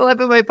goosebumps all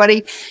over my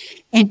body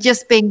and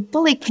just being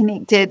fully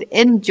connected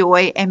in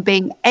joy and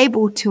being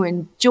able to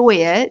enjoy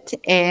it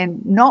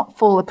and not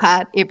fall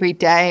apart every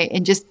day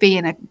and just be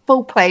in a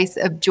full place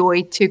of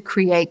joy to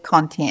create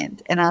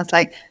content. And I was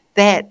like,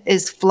 that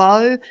is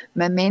flow,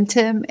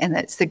 momentum, and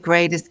it's the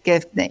greatest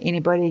gift that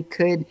anybody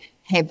could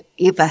have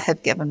ever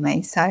have given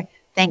me. So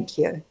thank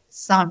you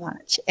so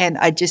much. And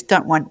I just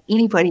don't want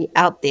anybody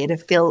out there to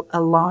feel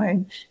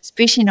alone,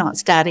 especially not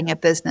starting a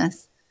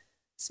business.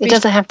 It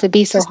doesn't have to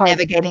be so hard.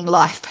 Navigating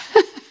life.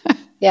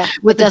 Yeah.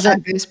 With a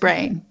diverse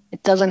brain.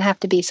 It doesn't have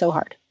to be so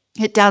hard.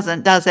 It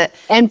doesn't, does it?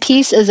 And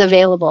peace is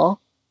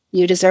available.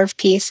 You deserve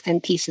peace,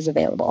 and peace is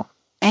available.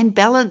 And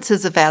balance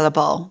is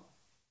available.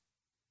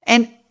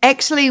 And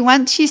actually,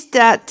 once you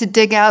start to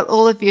dig out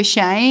all of your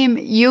shame,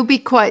 you'll be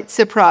quite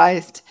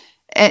surprised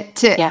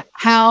at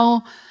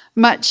how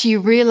much you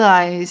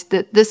realize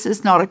that this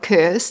is not a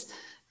curse.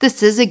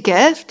 This is a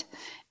gift.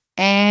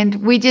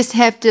 And we just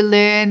have to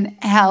learn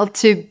how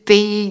to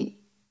be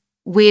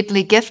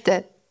weirdly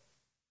gifted.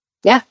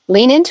 Yeah,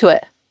 lean into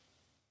it.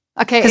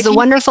 Okay. Because the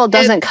wonderful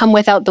doesn't come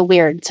without the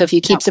weird. So if you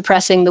keep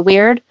suppressing the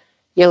weird,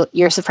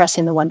 you're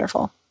suppressing the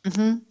wonderful.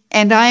 Mm-hmm.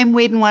 And I am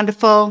weird and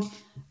wonderful.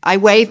 I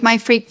wave my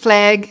freak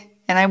flag,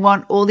 and I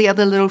want all the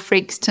other little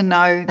freaks to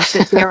know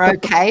that they're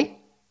okay,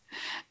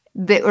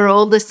 that we're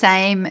all the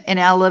same in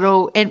our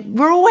little, and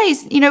we're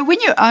always, you know, when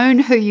you own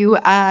who you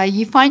are,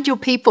 you find your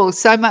people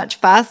so much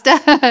faster.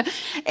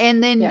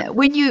 And then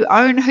when you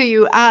own who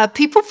you are,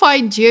 people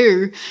find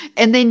you,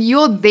 and then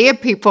you're their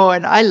people.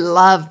 And I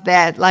love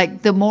that.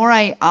 Like, the more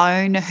I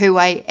own who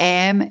I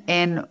am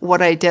and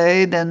what I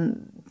do,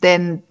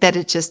 then that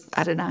it just,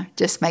 I don't know,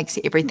 just makes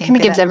everything kind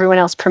of better. Gives everyone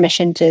else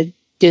permission to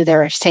do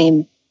their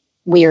same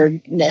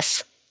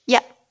weirdness. Yeah.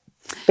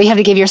 But you have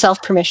to give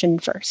yourself permission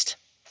first.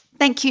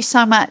 Thank you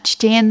so much,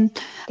 Jen.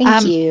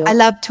 Thank you. I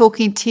love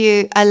talking to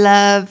you. I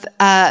love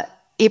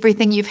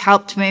everything you've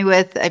helped me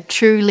with. I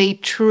truly,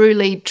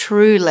 truly,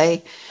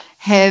 truly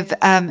have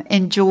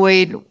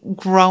enjoyed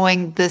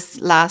growing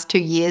this last 2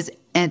 years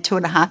and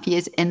 2.5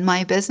 years in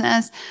my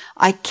business.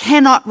 I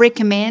cannot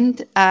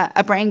recommend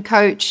a brain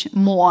coach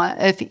more.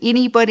 If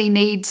anybody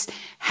needs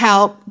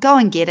help, go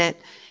and get it.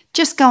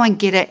 Just go and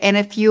get it. And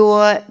if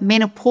you're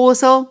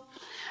menopausal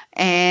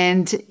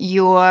and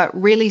you're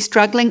really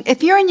struggling,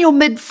 if you're in your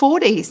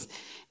mid-40s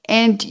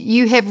and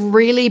you have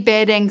really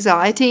bad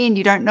anxiety and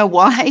you don't know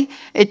why,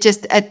 it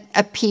just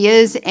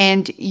appears,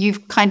 and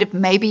you've kind of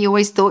maybe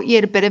always thought you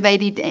had a bit of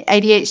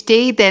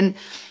ADHD, then,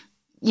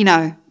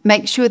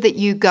 make sure that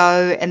you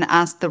go and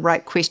ask the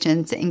right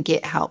questions and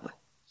get help.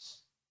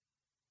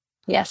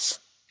 Yes.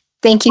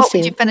 Thank you, What Sue.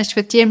 would you finish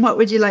with, Jen? What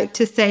would you like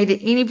to say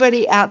to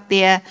anybody out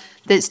there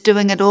that's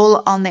doing it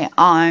all on their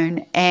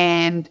own,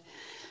 and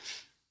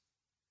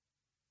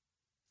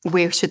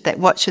what should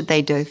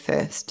they do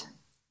first?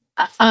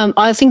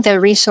 I think the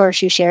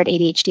resource you shared,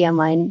 ADHD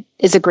Online,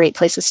 is a great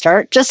place to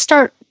start. Just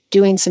start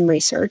doing some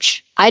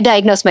research. I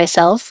diagnosed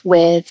myself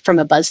from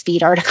a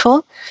BuzzFeed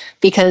article,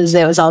 because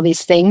there was all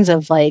these things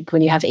of like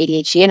when you have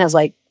ADHD, and I was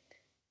like,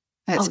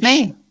 That's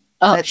me.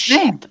 That's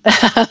shit.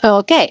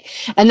 Okay.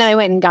 And then I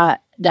went and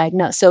got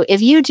diagnosed. So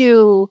if you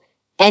do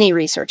any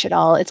research at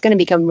all, it's going to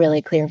become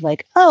really clear of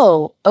like,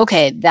 oh,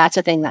 okay, that's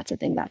a thing, that's a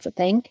thing, that's a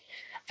thing.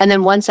 And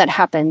then once that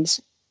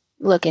happens,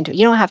 look into it.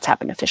 You don't have to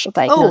have an official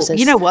diagnosis. Oh,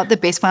 you know what? The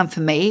best one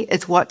for me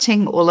is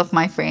watching all of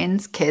my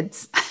friends'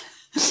 kids.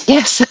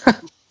 Yes.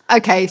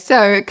 Okay,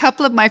 so a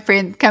couple of my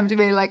friends come to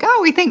me like, oh,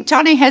 we think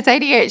Johnny has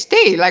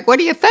ADHD. Like, what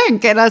do you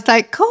think? And I was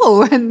like,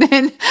 cool. And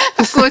then,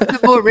 of course, the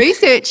more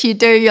research you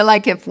do, you're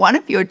like, if one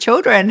of your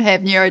children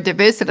have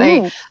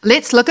neurodiversity,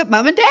 let's look at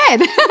mum and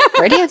dad.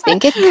 Where do you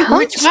think it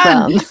comes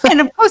from?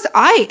 And, of course,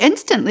 I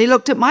instantly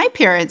looked at my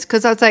parents,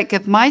 because I was like,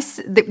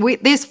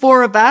 there's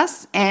 4 of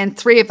us and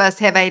 3 of us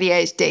have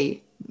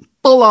ADHD,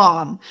 full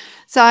on.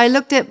 So I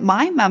looked at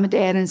my mum and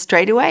dad, and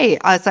straight away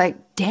I was like,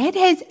 Dad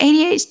has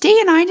ADHD,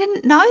 and I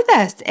didn't know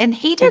this, and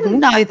he didn't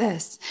know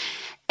this.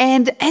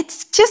 And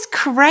it's just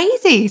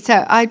crazy.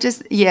 So I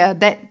just,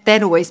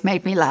 that always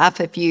made me laugh.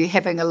 If you're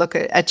having a look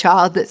at a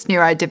child that's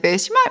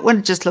neurodiverse, you might want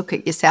to just look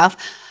at yourself.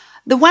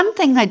 The one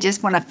thing I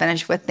just want to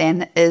finish with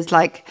then is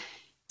like,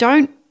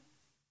 you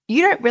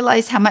don't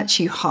realize how much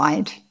you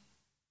hide.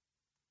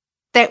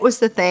 That was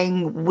the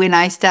thing when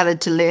I started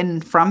to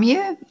learn from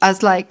you. I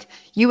was like,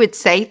 you would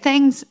say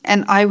things,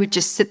 and I would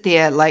just sit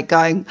there like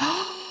going,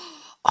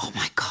 oh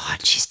my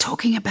God, she's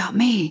talking about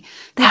me.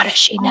 How does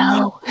she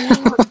know?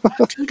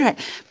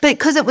 But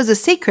because it was a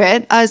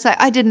secret, I was like,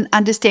 I didn't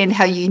understand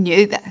how you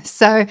knew this.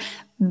 So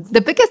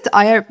the biggest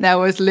eye-opener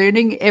was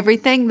learning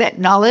everything. That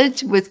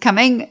knowledge was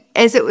coming.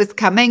 As it was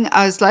coming,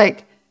 I was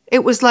like,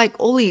 it was like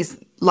all these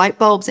light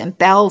bulbs and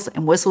bells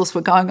and whistles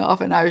were going off,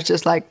 and I was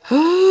just like,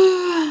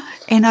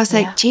 and I was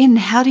like, Jen,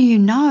 how do you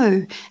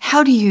know?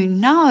 How do you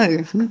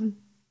know?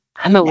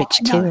 I'm a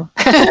witch too.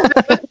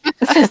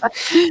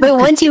 But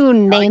once you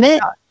name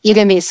it, you're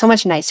going to be so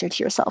much nicer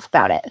to yourself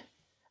about it.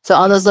 So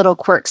all those little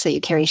quirks that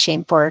you carry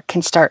shame for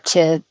can start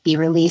to be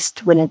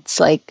released when it's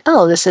like,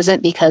 oh, this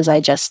isn't because I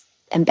just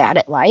am bad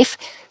at life.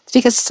 It's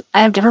because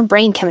I have different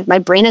brain chemistry. My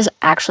brain is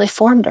actually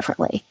formed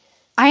differently.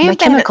 My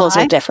chemicals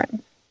are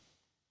different.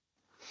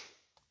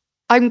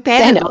 I'm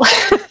bad at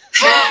life.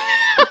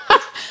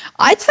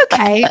 It's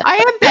okay. I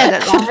am bad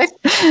at life.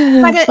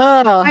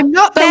 But I'm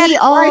not bad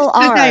at life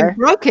because I'm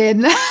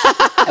broken.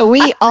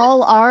 We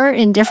all are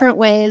in different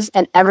ways,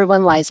 and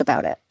everyone lies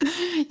about it.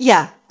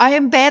 Yeah, I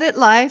am bad at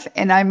life,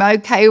 and I'm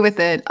okay with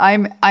it.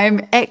 I'm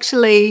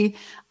actually,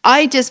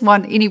 I just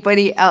want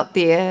anybody out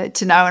there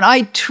to know, and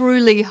I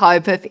truly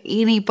hope if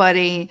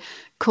anybody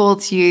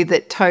calls you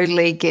that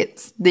totally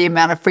gets the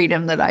amount of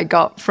freedom that I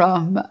got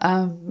from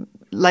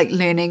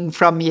learning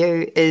from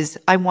you, is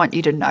I want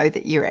you to know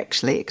that you're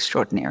actually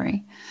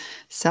extraordinary.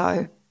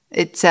 So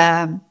it's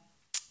a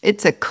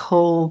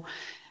cool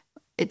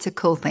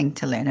thing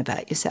to learn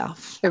about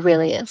yourself. It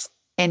really is.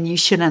 And you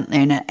shouldn't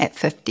learn it at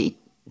 50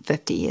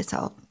 years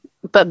old.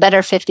 But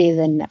better 50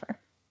 than never.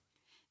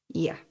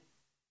 Yeah.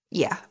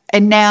 Yeah.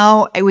 And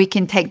now we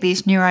can take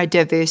these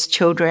neurodiverse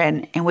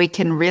children and we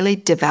can really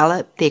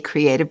develop their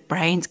creative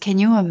brains. Can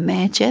you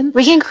imagine?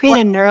 We can create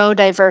a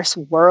neurodiverse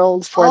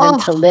world for them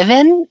to live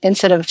in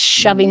instead of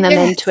shoving them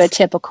into a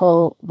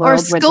typical world. Or a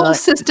school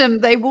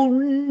system they will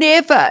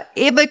never,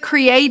 ever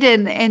create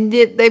in. And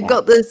yet they've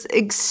got this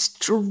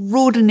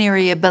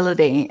extraordinary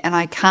ability. And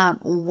I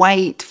can't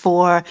wait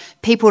for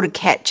people to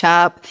catch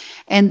up,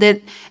 and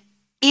that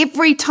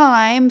every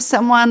time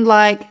someone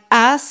like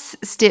us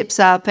steps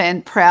up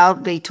and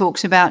proudly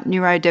talks about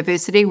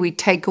neurodiversity, we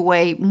take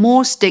away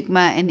more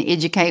stigma and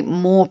educate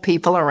more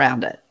people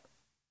around it.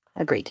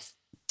 Agreed.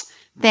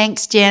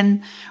 Thanks,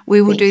 Jen.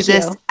 We will do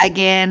this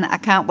again. I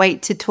can't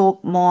wait to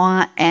talk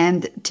more.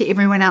 And to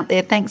everyone out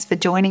there, thanks for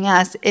joining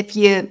us. If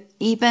you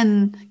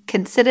even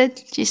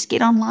considered, just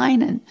get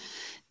online and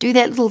do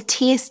that little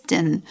test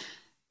and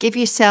give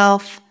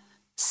yourself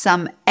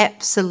some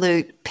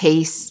absolute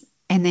peace.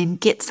 And then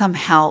get some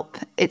help.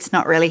 It's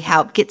not really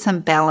help. Get some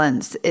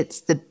balance.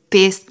 It's the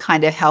best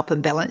kind of help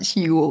and balance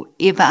you will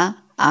ever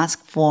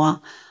ask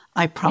for.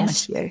 I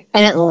promise you.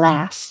 And it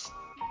lasts.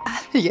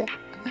 Yeah,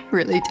 it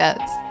really does.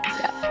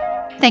 Yeah.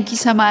 Thank you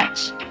so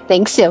much.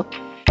 Thanks, Sue.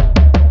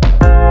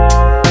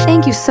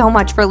 Thank you so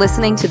much for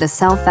listening to the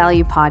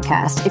Self-Value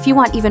Podcast. If you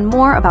want even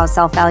more about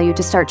self-value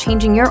to start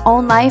changing your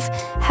own life,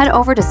 head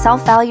over to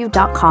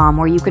selfvalue.com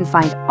where you can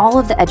find all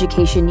of the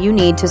education you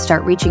need to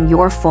start reaching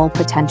your full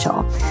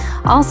potential.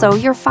 Also,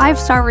 your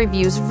 5-star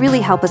reviews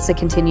really help us to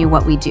continue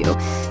what we do.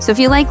 So if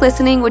you like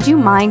listening, would you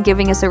mind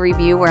giving us a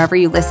review wherever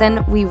you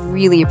listen? We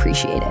really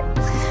appreciate it.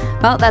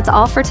 Well, that's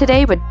all for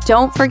today, but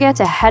don't forget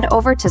to head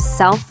over to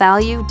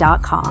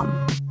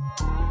selfvalue.com.